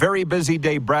it. On a very busy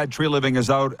day, Brad Treliving is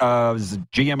out as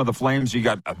GM of the Flames. You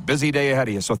got a busy day ahead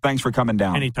of you, so thanks for coming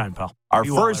down. Anytime, pal. Our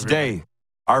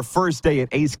first day at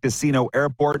Ace Casino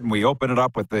Airport, and we open it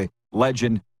up with the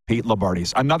legend, Pete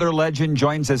Labardes. Another legend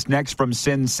joins us next from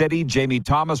Sin City, Jamie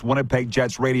Thomas, Winnipeg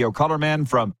Jets radio colorman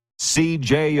from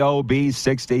CJOB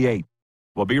 68.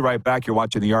 We'll be right back. You're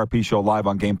watching the RP Show live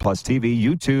on Game Plus TV,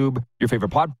 YouTube, your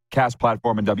favorite podcast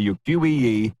platform, and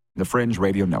WQEE, the Fringe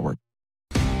Radio Network.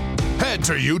 Head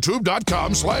to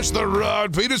youtube.com/The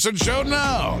Rod Peterson Show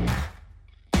now.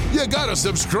 You gotta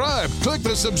subscribe. Click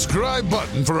the subscribe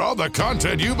button for all the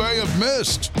content you may have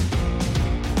missed.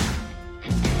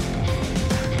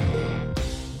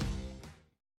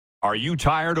 Are you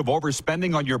tired of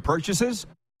overspending on your purchases?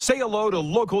 Say hello to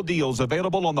local deals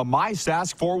available on the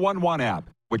MySask 411 app,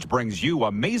 which brings you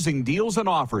amazing deals and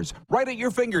offers right at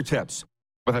your fingertips.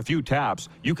 With a few taps,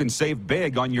 you can save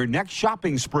big on your next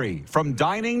shopping spree, from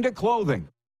dining to clothing.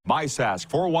 MySask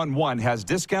 411 has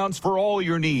discounts for all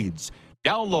your needs.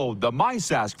 Download the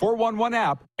MySask 411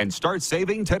 app and start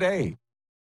saving today.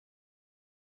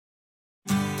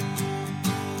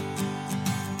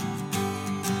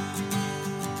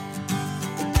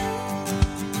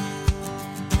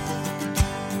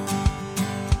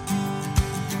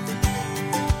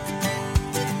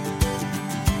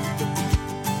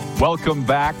 Welcome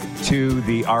back to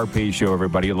the RP Show,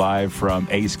 everybody, live from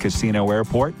Ace Casino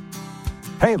Airport.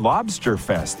 Hey, Lobster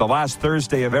Fest, the last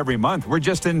Thursday of every month. We're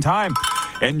just in time.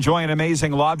 Enjoy an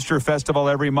amazing lobster festival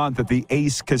every month at the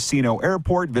Ace Casino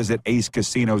Airport. Visit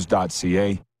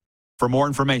acecasinos.ca for more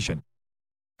information.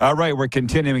 All right, we're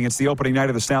continuing. It's the opening night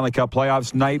of the Stanley Cup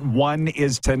playoffs. Night 1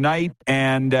 is tonight,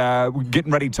 and we're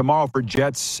getting ready tomorrow for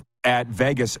Jets at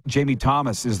Vegas. Jamie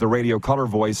Thomas is the radio color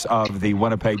voice of the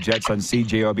Winnipeg Jets on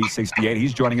CJOB 68.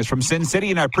 He's joining us from Sin City,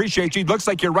 and I appreciate you. Looks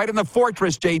like you're right in the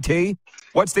fortress, JT.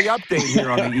 What's the update here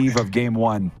on the eve of Game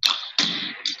 1?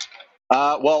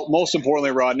 Well, most importantly,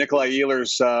 Rod, Nikolai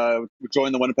Ehlers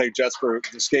joined the Winnipeg Jets for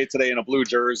the skate today in a blue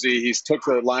jersey. He's took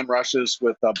the line rushes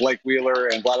with Blake Wheeler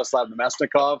and Vladislav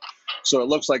Nemesnikov, so it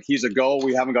looks like he's a go.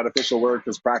 We haven't got official word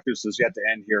because practice is yet to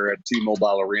end here at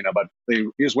T-Mobile Arena, but he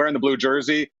was wearing the blue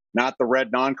jersey, not the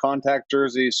red non-contact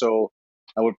jersey, so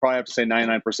I would probably have to say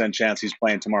 99% chance he's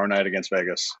playing tomorrow night against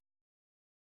Vegas.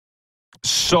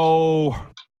 So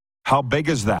how big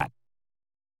is that?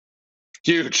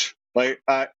 Huge.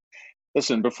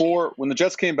 Listen, when the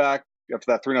Jets came back after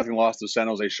that 3-0 loss to the San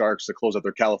Jose Sharks to close out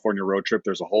their California road trip,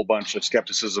 there's a whole bunch of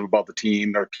skepticism about the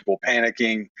team. There are people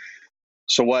panicking.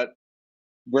 So what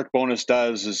Rick Bowness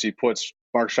does is he puts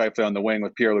Mark Scheifele on the wing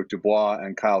with Pierre-Luc Dubois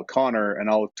and Kyle Connor, and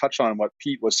I'll touch on what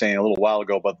Pete was saying a little while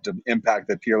ago about the impact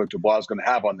that Pierre-Luc Dubois is going to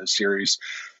have on this series.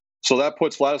 So that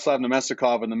puts Vladislav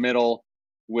Nemestikov in the middle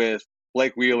with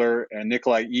Blake Wheeler and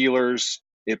Nikolai Ehlers.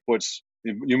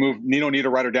 You move Nino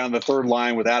Niederreiter down the third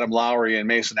line with Adam Lowry and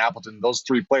Mason Appleton. Those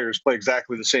three players play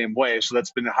exactly the same way, so that's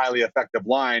been a highly effective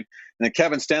line. And then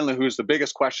Kevin Stanley, who's the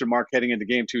biggest question mark heading into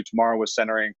Game 2 tomorrow, was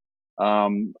centering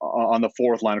on the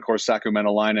fourth line, of course,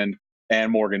 Sacramento line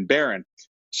and Morgan Barron.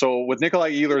 So with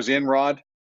Nikolai Ehlers in, Rod,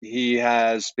 he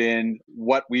has been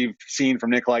what we've seen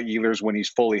from Nikolai Ehlers when he's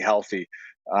fully healthy.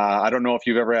 I don't know if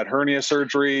you've ever had hernia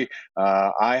surgery.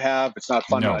 I have. It's not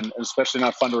fun, especially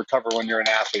not fun to recover when you're an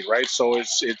athlete, right? So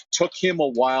it took him a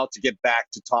while to get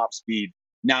back to top speed.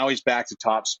 Now he's back to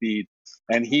top speed.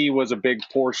 And he was a big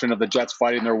portion of the Jets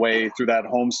fighting their way through that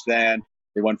homestand.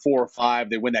 They won 4 or 5.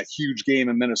 They win that huge game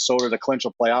in Minnesota to clinch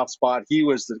a playoff spot. He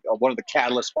was one of the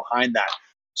catalysts behind that.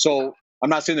 So I'm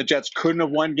not saying the Jets couldn't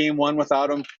have won Game 1 without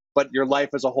him, but your life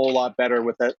is a whole lot better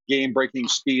with that game-breaking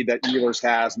speed that Ehlers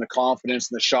has and the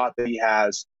confidence and the shot that he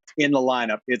has in the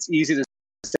lineup. It's easy to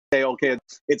say, okay,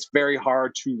 it's very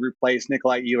hard to replace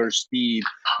Nikolai Ehlers' speed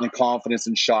and confidence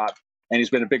and shot, and he's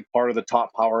been a big part of the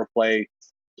top power play,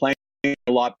 playing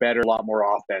a lot better, a lot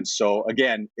more offense. So,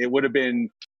 again, it would have been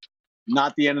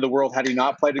not the end of the world had he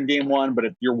not played in Game 1, but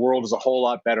your world is a whole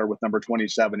lot better with number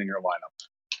 27 in your lineup.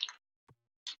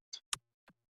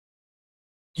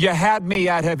 You had me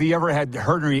at, have you ever had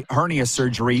hernia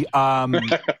surgery?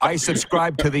 I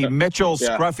subscribe to the Mitchell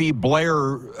Scruffy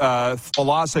Blair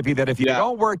philosophy that if you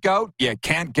don't work out, you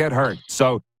can't get hurt.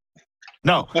 So,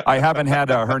 no, I haven't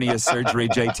had a hernia surgery,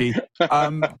 JT.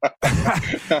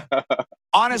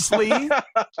 Honestly,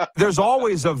 there's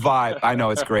always a vibe. I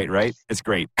know, it's great, right? It's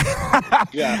great.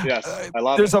 Yes, I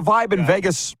love There's a vibe in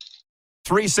Vegas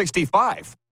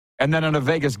 365. And then on a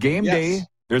Vegas game day,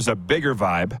 there's a bigger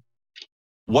vibe.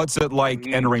 What's it like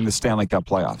entering the Stanley Cup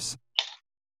playoffs?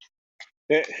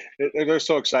 They're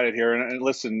so excited here. And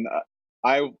listen,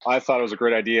 I thought it was a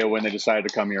great idea when they decided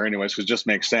to come here anyways, because it just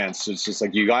makes sense. It's just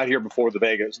like you got here before the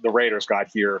Raiders got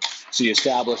here. So you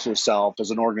establish yourself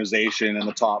as an organization and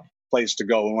the top place to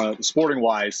go. And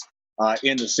sporting-wise,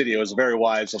 in the city, it was very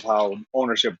wise of how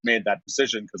ownership made that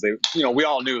decision because we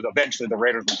all knew that eventually the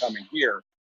Raiders were coming here.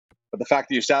 But the fact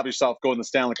that you establish yourself going to the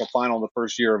Stanley Cup final in the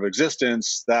first year of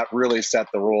existence, that really set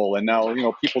the role. And now,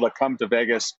 people that come to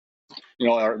Vegas,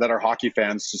 that are hockey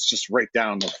fans, it's just right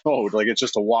down the road. Like, it's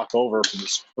just a walk over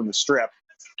from the strip.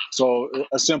 So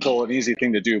a simple and easy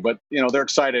thing to do. But, they're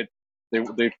excited.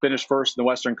 They finished first in the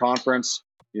Western Conference.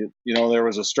 There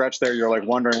was a stretch there. You're like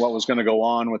wondering what was going to go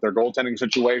on with their goaltending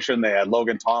situation. They had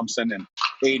Logan Thompson and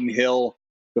Aiden Hill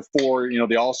before,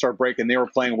 the All-Star break, and they were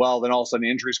playing well. Then all of a sudden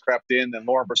injuries crept in. Then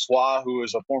Laurent Brossoit, who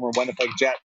is a former Winnipeg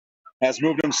Jet, has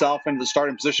moved himself into the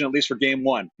starting position, at least for Game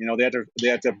 1. They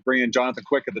had to bring in Jonathan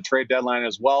Quick at the trade deadline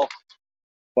as well.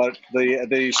 But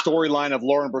the storyline of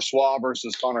Laurent Brossoit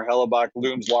versus Connor Hellebuck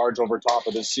looms large over top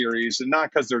of this series, and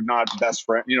not because they're not best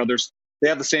friends. They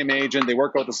have the same agent. They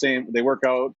work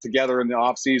out together in the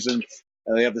off season.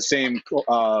 They have the same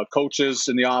coaches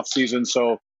in the off season.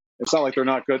 So it's not like they're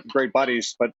not great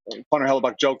buddies. But Connor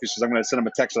Hellebuck joked, he says, "I'm going to send him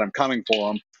a text that I'm coming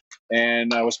for him."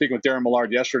 And I was speaking with Darren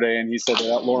Millard yesterday, and he said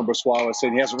that Laurent Brossoit was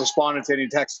saying he hasn't responded to any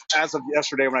texts as of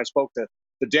yesterday when I spoke to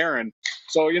Darren.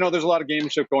 So, there's a lot of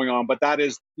gameship going on, but that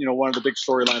is, one of the big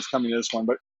storylines coming to this one.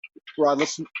 But, Rod,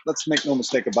 let's make no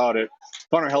mistake about it.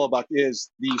 Connor Hellebuck is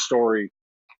the story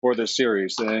for this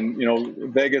series. And,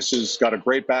 Vegas has got a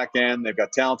great back end. They've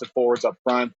got talented forwards up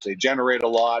front. They generate a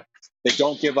lot. They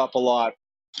don't give up a lot.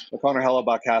 But Connor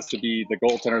Hellebuck has to be the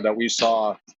goaltender that we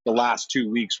saw the last 2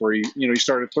 weeks where he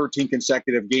started 13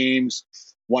 consecutive games,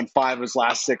 won 5 of his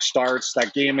last 6 starts.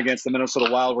 That game against the Minnesota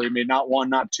Wild where he made not 1,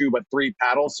 not 2, but 3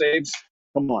 paddle saves.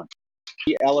 Come on.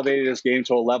 He elevated his game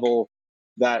to a level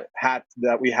that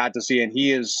we had to see. And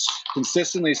he has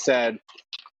consistently said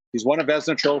he's won a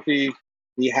Vezina Trophy.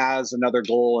 He has another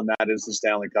goal, and that is the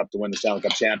Stanley Cup, to win the Stanley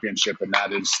Cup championship. And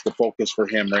that is the focus for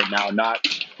him right now, not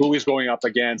who he's going up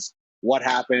against, what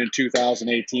happened in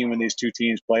 2018 when these two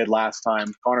teams played last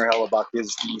time. Connor Hellebuck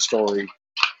is the story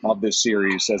of this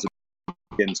series as it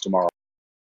begins tomorrow.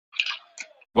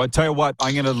 Well, I tell you what,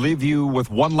 I'm going to leave you with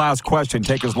one last question.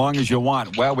 Take as long as you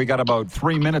want. Well, we got about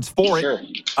 3 minutes for it. Sure.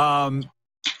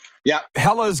 Yeah.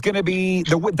 Hella's going to be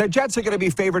the Jets are going to be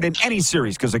favored in any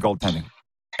series because of goaltending,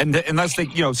 and unless they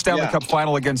Stanley Cup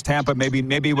final against Tampa,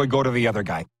 maybe it would go to the other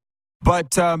guy.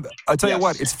 But I'll tell you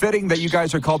what, it's fitting that you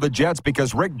guys are called the Jets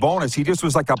because Rick Bowness, he just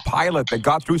was like a pilot that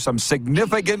got through some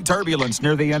significant turbulence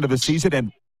near the end of the season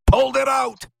and pulled it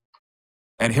out.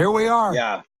 And here we are.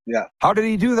 Yeah. How did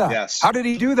he do that? Yes. How did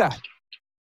he do that?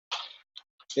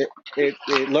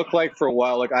 It looked like for a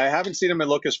while, like I haven't seen him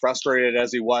look as frustrated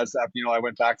as he was after, I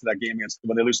went back to that game against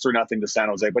when they lose 3-0 to San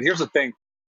Jose. But here's the thing,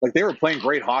 like they were playing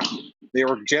great hockey. They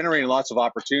were generating lots of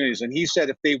opportunities. And he said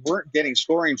if they weren't getting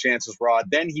scoring chances, Rod,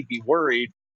 then he'd be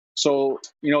worried. So,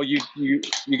 you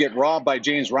get robbed by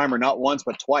James Reimer not once,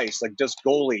 but twice, like just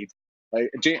goalie.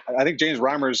 I think James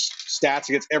Reimer's stats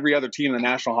against every other team in the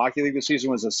National Hockey League this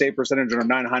season was a save percentage of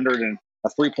 900 and a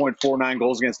 3.49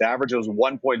 goals against average. It was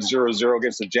 1.00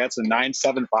 against the Jets and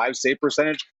 9.75 save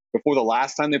percentage before the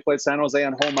last time they played San Jose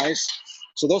on home ice.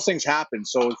 So those things happen.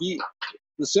 So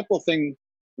the simple thing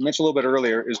I mentioned a little bit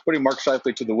earlier is putting Mark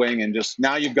Scheifele to the wing, and just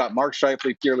now you've got Mark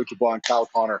Scheifele, Pierre-Luc Dubois, and Kyle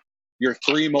Connor, your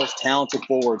three most talented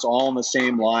forwards all on the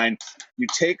same line. You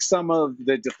take some of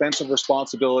the defensive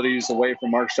responsibilities away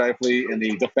from Mark Scheifele in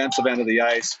the defensive end of the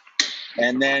ice,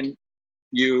 and then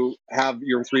you have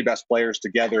your three best players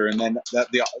together. And then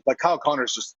Kyle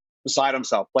Connor's just beside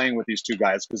himself playing with these two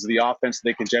guys because of the offense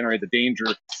they can generate, the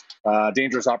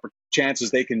dangerous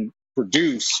chances they can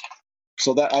produce.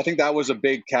 So that I think that was a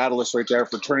big catalyst right there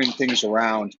for turning things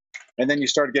around. And then you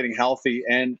started getting healthy.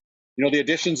 And, the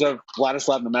additions of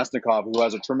Vladislav Namestnikov, who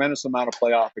has a tremendous amount of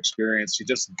playoff experience, he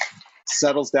just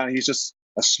settles down. He's just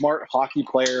a smart hockey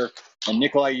player. And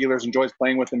Nikolai Ehlers enjoys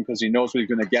playing with him because he knows what he's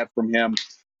going to get from him.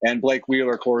 And Blake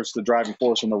Wheeler, of course, the driving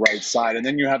force on the right side. And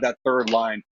then you have that third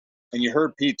line. And you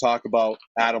heard Pete talk about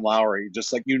Adam Lowry,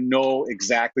 just like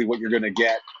exactly what you're going to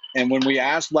get. And when we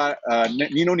asked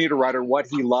Nino Niederreiter what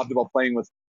he loved about playing with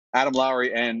Adam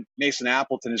Lowry and Mason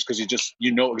Appleton is because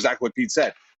exactly what Pete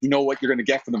said. You know what you're going to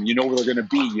get from them. You know where they're going to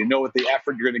be. You know what the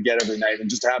effort you're going to get every night. And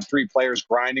just to have three players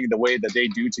grinding the way that they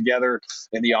do together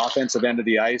in the offensive end of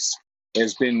the ice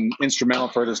has been instrumental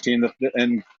for this team.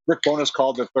 And Rick Bowness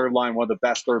called the third line one of the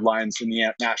best third lines in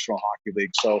the National Hockey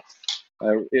League. So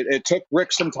it took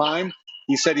Rick some time.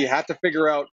 He said he had to figure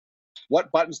out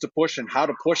what buttons to push and how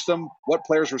to push them, what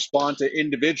players respond to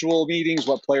individual meetings,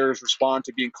 what players respond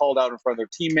to being called out in front of their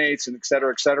teammates, and et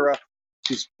cetera, et cetera.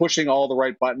 He's pushing all the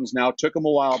right buttons now. Took him a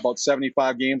while, about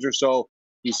 75 games or so.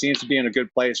 He seems to be in a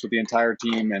good place with the entire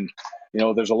team. And,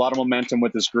 there's a lot of momentum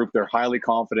with this group. They're highly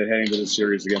confident heading to the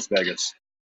series against Vegas.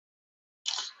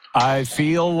 I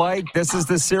feel like this is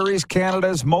the series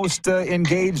Canada's most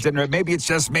engaged in. Maybe it's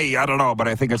just me. I don't know, but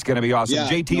I think it's going to be awesome. Yeah,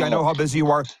 JT, I know how busy you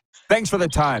are. Thanks for the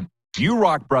time. You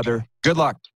rock, brother. Good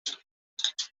luck.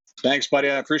 Thanks, buddy.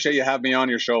 I appreciate you having me on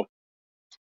your show.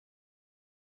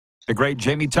 The great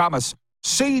Jamie Thomas,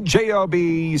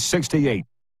 CJOB 68,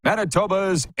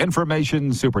 Manitoba's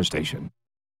information superstation.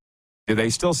 Do they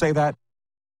still say that?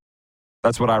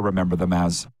 That's what I remember them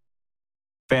as.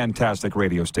 Fantastic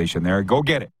radio station there. Go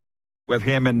get it. With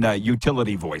him and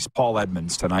utility voice, Paul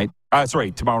Edmonds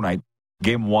tomorrow night,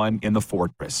 Game 1 in the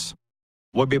Fortress.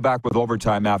 We'll be back with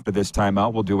overtime after this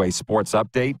timeout. We'll do a sports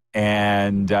update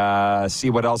and see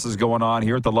what else is going on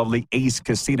here at the lovely Ace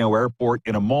Casino Airport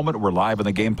in a moment. We're live on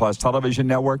the Game Plus Television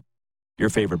Network, your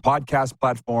favorite podcast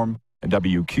platform, and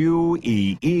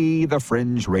WQEE, the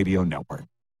Fringe Radio Network.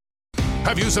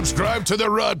 Have you subscribed to the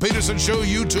Rod Peterson Show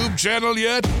YouTube channel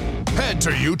yet? Head to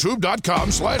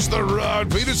youtube.com/The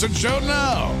Rod Peterson Show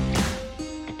now.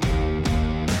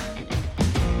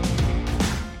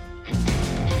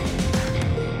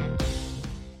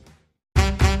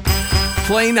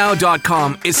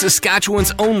 PlayNow.com is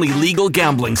Saskatchewan's only legal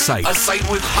gambling site. A site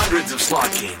with hundreds of slot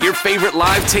games, your favorite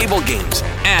live table games,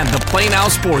 and the Play Now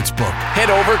Sportsbook. Head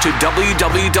over to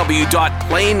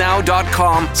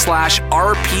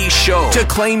www.playnow.com/RP Show to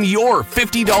claim your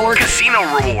 $50 casino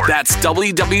reward. That's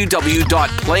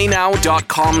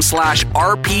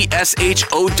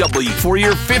www.playnow.com/RPSHOW for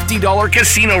your $50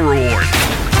 casino reward.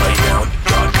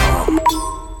 PlayNow.com.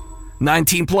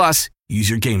 19 plus. Use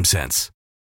your game sense.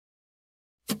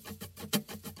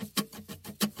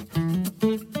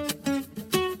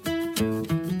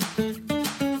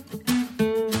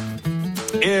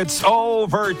 It's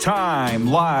overtime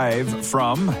live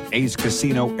from Ace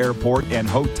Casino Airport and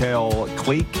Hotel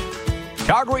Clique,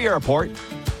 Calgary Airport.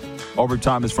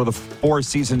 Overtime is for the Four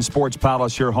Seasons Sports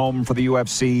Palace, your home for the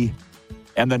UFC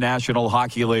and the National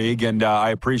Hockey League. And I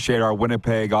appreciate our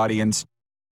Winnipeg audience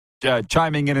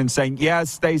chiming in and saying,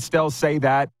 yes, they still say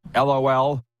that,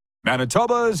 LOL.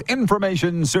 Manitoba's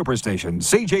information superstation,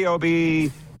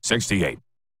 CJOB 68.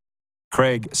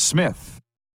 Craig Smith,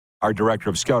 our director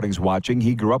of scouting, is watching.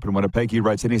 He grew up in Winnipeg. He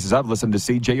writes in, he says, I've listened to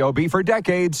CJOB for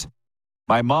decades.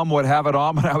 My mom would have it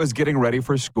on when I was getting ready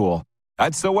for school.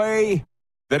 That's the way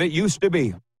that it used to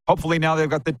be. Hopefully now they've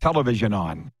got the television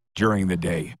on during the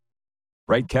day.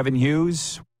 Right, Kevin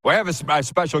Hughes? We have a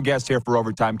special guest here for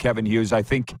Overtime, Kevin Hughes. I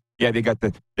think, yeah, they got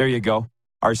there you go.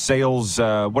 Our sales,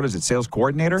 sales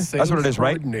coordinator? That's what it is,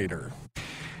 right? Coordinator.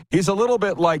 He's a little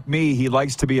bit like me. He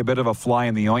likes to be a bit of a fly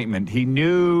in the ointment. He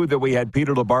knew that we had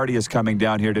Peter Labardius coming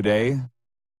down here today,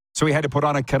 so he had to put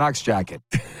on a Canucks jacket.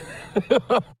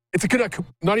 It's a Canuck,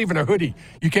 not even a hoodie.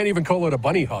 You can't even call it a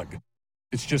bunny hug.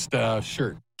 It's just a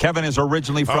shirt. Kevin is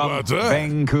originally from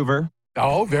Vancouver.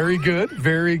 Oh, very good.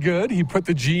 Very good. He put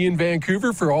the G in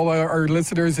Vancouver for all our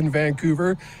listeners in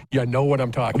Vancouver. You know what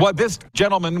I'm talking about. Well, this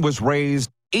gentleman was raised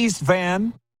East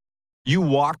Van. You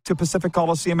walked to Pacific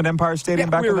Coliseum and Empire Stadium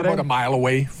back in the day? We were about a mile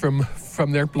away from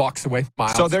there, blocks away,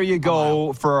 miles. So there you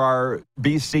go for our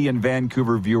BC and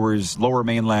Vancouver viewers, Lower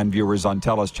Mainland viewers on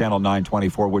TELUS Channel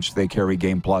 924, which they carry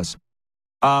Game Plus.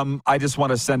 I just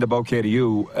want to send a bouquet to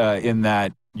you in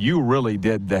that you really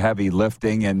did the heavy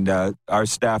lifting and our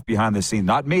staff behind the scene,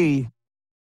 not me,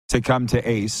 to come to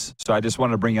ACE. So I just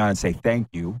wanted to bring you on and say thank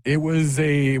you.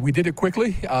 We did it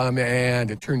quickly,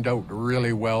 and it turned out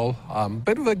really well.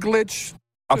 Bit of a glitch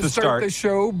to start the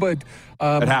show, but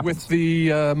with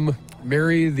the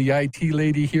Mary, the IT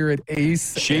lady here at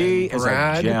ACE, she is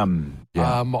Brad, a gem.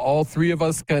 Yeah. All three of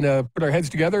us kind of put our heads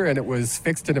together, and it was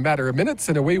fixed in a matter of minutes,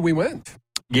 and away we went.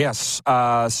 Yes.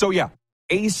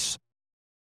 ACE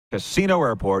Casino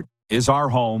Airport is our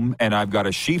home, and I've got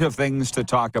a sheet of things to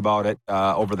talk about it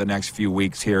over the next few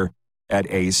weeks here at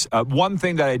ACE. One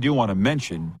thing that I do want to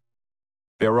mention,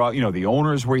 there were, the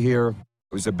owners were here.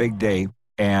 It was a big day,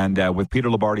 and with Peter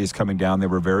Labardius coming down, they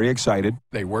were very excited.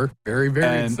 They were very,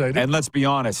 very excited. And let's be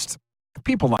honest,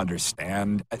 people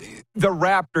understand. The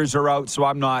Raptors are out, so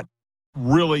I'm not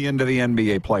really into the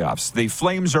NBA playoffs. The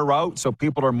Flames are out, so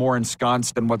people are more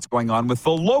ensconced in what's going on with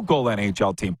the local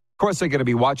NHL team. Of course, they're going to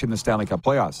be watching the Stanley Cup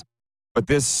playoffs. But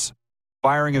this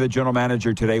firing of the general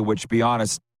manager today, which, to be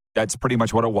honest, that's pretty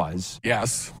much what it was.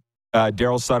 Yes.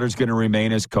 Daryl Sutter's going to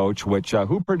remain as coach, which,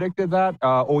 who predicted that?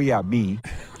 Me.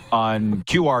 On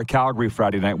QR Calgary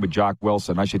Friday night with Jock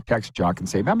Wilson. I should text Jock and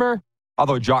say, remember?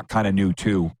 Although Jock kind of knew,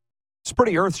 too. It's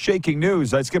pretty earth-shaking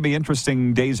news. It's going to be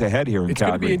interesting days ahead here in Calgary. It's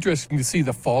going to be interesting to see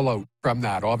the fallout from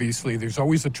that. Obviously, there's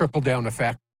always a trickle-down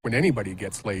effect when anybody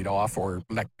gets laid off or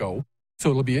let go. So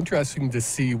it'll be interesting to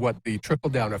see what the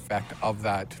trickle-down effect of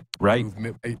that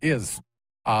movement is,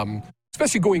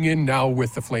 especially going in now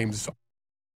with the Flames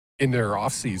in their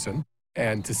off-season,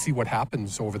 and to see what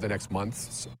happens over the next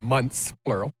months,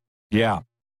 plural. Yeah.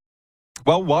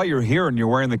 Well, while you're here and you're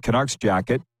wearing the Canucks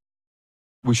jacket,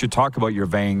 we should talk about your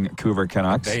Vancouver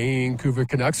Canucks. Vancouver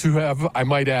Canucks, who have, I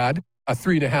might add, a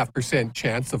 3.5%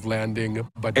 chance of landing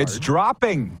Bedard. It's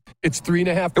dropping. It's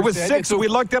 3.5%. It was 6. We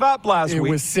looked it up last week. It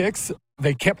was 6.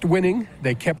 They kept winning.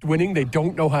 They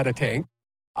don't know how to tank.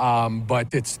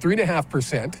 But it's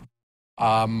 3.5%.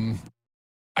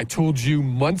 I told you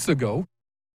months ago,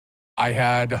 I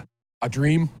had a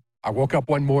dream. I woke up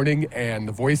one morning and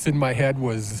the voice in my head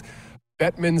was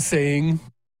Bettman saying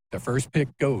the first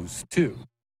pick goes to.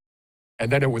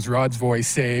 And then it was Rod's voice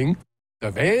saying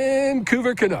the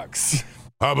Vancouver Canucks.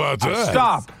 How about that?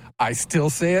 Stop. I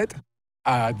still say it.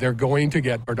 They're going to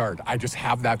get Bedard. I just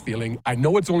have that feeling. I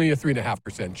know it's only a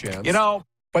 3.5% chance.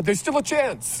 But there's still a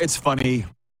chance. It's funny.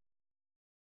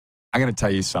 I'm going to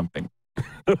tell you something.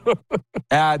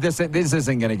 This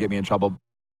isn't going to get me in trouble.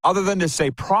 Other than to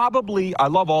say, probably, I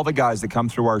love all the guys that come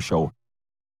through our show.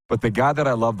 But the guy that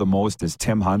I love the most is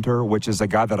Tim Hunter, which is a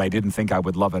guy that I didn't think I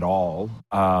would love at all.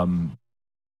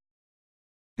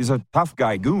 He's a tough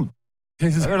guy, goon.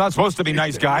 They're not supposed to be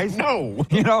nice guys. No.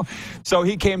 So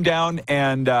he came down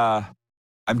and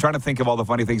I'm trying to think of all the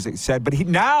funny things that he said, but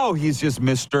he's just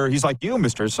he's like you,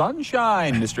 Mr.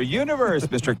 Sunshine, Mr. Universe,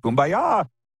 Mr. Kumbaya.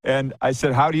 And I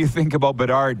said, how do you think about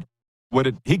Bedard?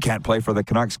 He can't play for the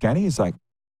Canucks, can he? He's like,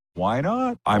 why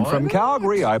not? I'm from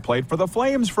Calgary. I played for the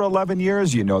Flames for 11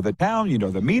 years. You know the town, you know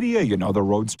the media, you know the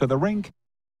roads to the rink.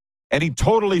 And he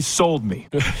totally sold me,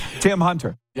 Tim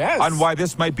Hunter, on why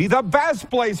this might be the best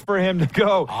place for him to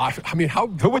go. I mean,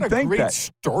 who would think that? Great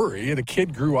story. The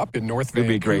kid grew up in North Vancouver. It would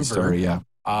be a great story, yeah.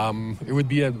 It would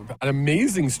be an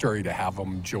amazing story to have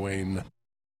him join.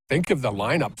 Think of the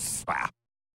lineups.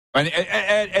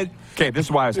 And okay, this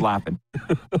is why I was laughing.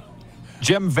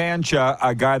 Jim Vancha,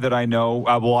 a guy that I know,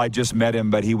 I just met him,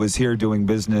 but he was here doing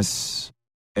business,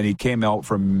 and he came out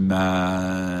from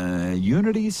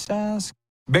Unity Sask,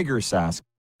 Bigger Sask,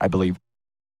 I believe.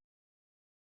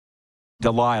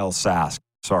 Delisle Sask,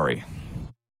 sorry.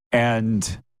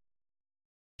 And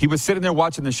he was sitting there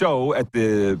watching the show at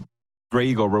the Grey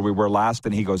Eagle where we were last,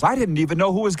 and he goes, I didn't even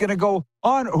know who was going to go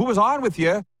on, who was on with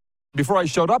you. Before I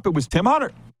showed up, it was Tim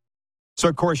Hunter. So,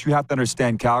 of course, you have to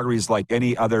understand Calgary is like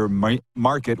any other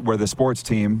market where the sports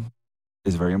team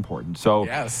is very important. So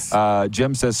yes.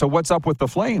 Jim says, so what's up with the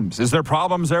Flames? Is there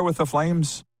problems there with the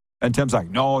Flames? And Tim's like,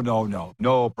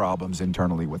 no problems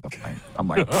internally with the Flames. I'm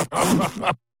like,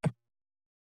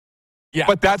 yeah.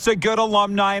 But that's a good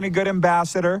alumni and a good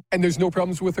ambassador. And there's no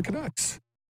problems with the Canucks.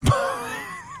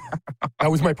 That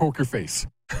was my poker face.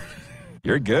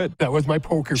 You're good. That was my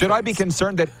poker Should face. I be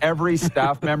concerned that every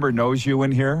staff member knows you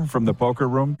in here from the poker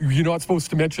room? You're not supposed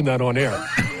to mention that on air.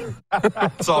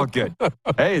 It's all good.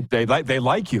 Hey, they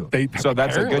like you. So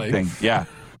that's apparently a good thing. Yeah.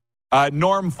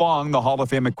 Norm Fong, the Hall of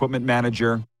Fame equipment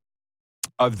manager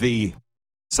of the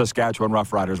Saskatchewan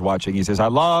Roughriders watching. He says, I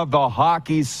love the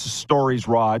hockey stories,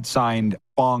 Rod, signed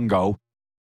Fongo.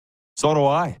 So do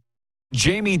I.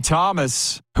 Jamie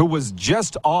Thomas, who was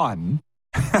just on,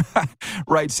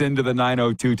 writes into the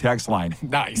 902 text line.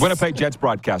 Nice. Winnipeg Jets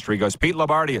broadcaster. He goes, Pete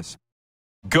Labardius,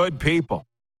 good people.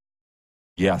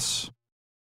 Yes.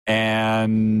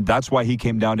 And that's why he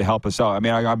came down to help us out. I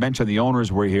mean, I mentioned the owners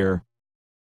were here.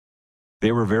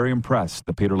 They were very impressed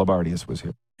that Peter Labardius was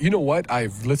here. You know what?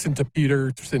 I've listened to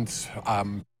Peter since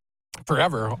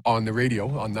forever on the radio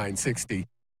on 960.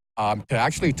 To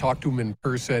actually talk to him in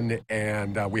person,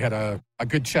 and we had a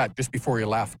good chat just before he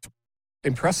left.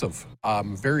 Impressive.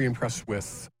 Very impressed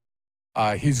with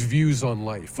his views on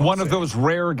life. One of those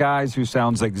rare guys who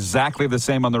sounds exactly the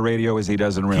same on the radio as he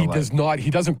does in real life. He does not.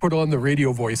 He doesn't put on the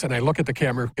radio voice, and I look at the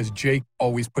camera because Jake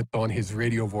always puts on his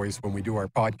radio voice when we do our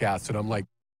podcasts, and I'm like,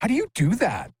 how do you do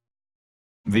that?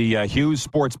 The Hughes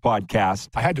Sports Podcast.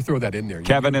 I had to throw that in there.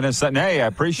 Kevin and his son. Hey, I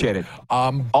appreciate it.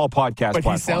 All podcast but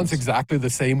platforms. He sounds exactly the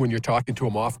same when you're talking to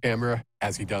him off camera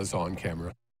as he does on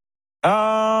camera.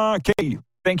 Okay.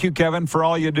 Thank you, Kevin, for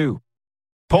all you do.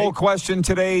 Poll question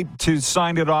today to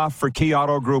sign it off for Key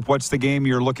Auto Group. What's the game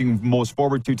you're looking most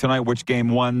forward to tonight? Which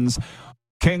game wins?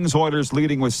 Kings Oilers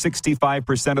leading with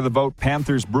 65% of the vote.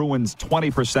 Panthers Bruins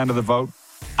 20% of the vote.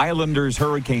 Islanders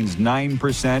Hurricanes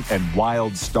 9% and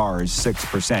Wild Stars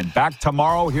 6%. Back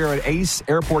tomorrow here at Ace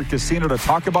Airport Casino to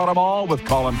talk about them all with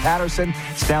Colin Patterson,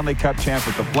 Stanley Cup champ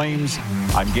with the Flames.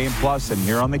 I'm Game Plus, and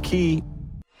here on the Key.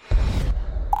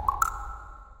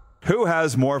 Who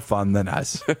has more fun than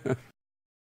us?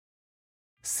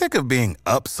 Sick of being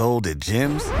upsold at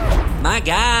gyms? My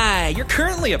guy, you're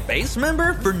currently a base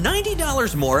member? For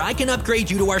 $90 more, I can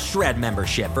upgrade you to our Shred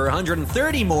membership. For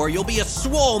 $130 more, you'll be a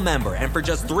Swole member. And for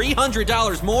just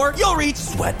 $300 more, you'll reach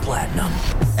Sweat Platinum.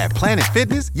 At Planet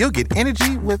Fitness, you'll get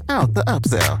energy without the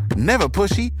upsell. Never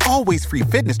pushy, always free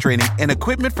fitness training and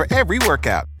equipment for every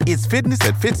workout. It's fitness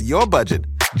that fits your budget.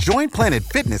 Join Planet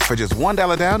Fitness for just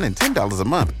 $1 down and $10 a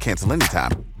month. Cancel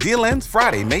anytime. Deal ends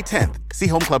Friday, May 10th. See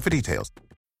Home Club for details.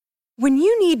 When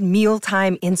you need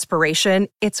mealtime inspiration,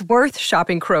 it's worth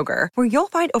shopping Kroger, where you'll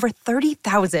find over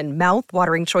 30,000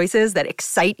 mouth-watering choices that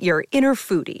excite your inner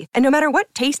foodie. And no matter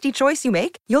what tasty choice you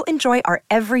make, you'll enjoy our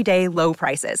everyday low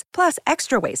prices, plus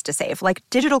extra ways to save, like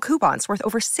digital coupons worth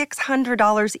over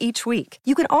 $600 each week.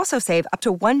 You can also save up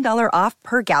to $1 off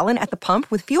per gallon at the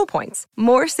pump with fuel points.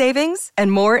 More savings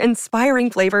and more inspiring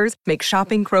flavors make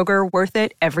shopping Kroger worth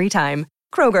it every time.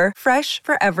 Kroger, fresh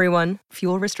for everyone.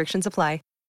 Fuel restrictions apply.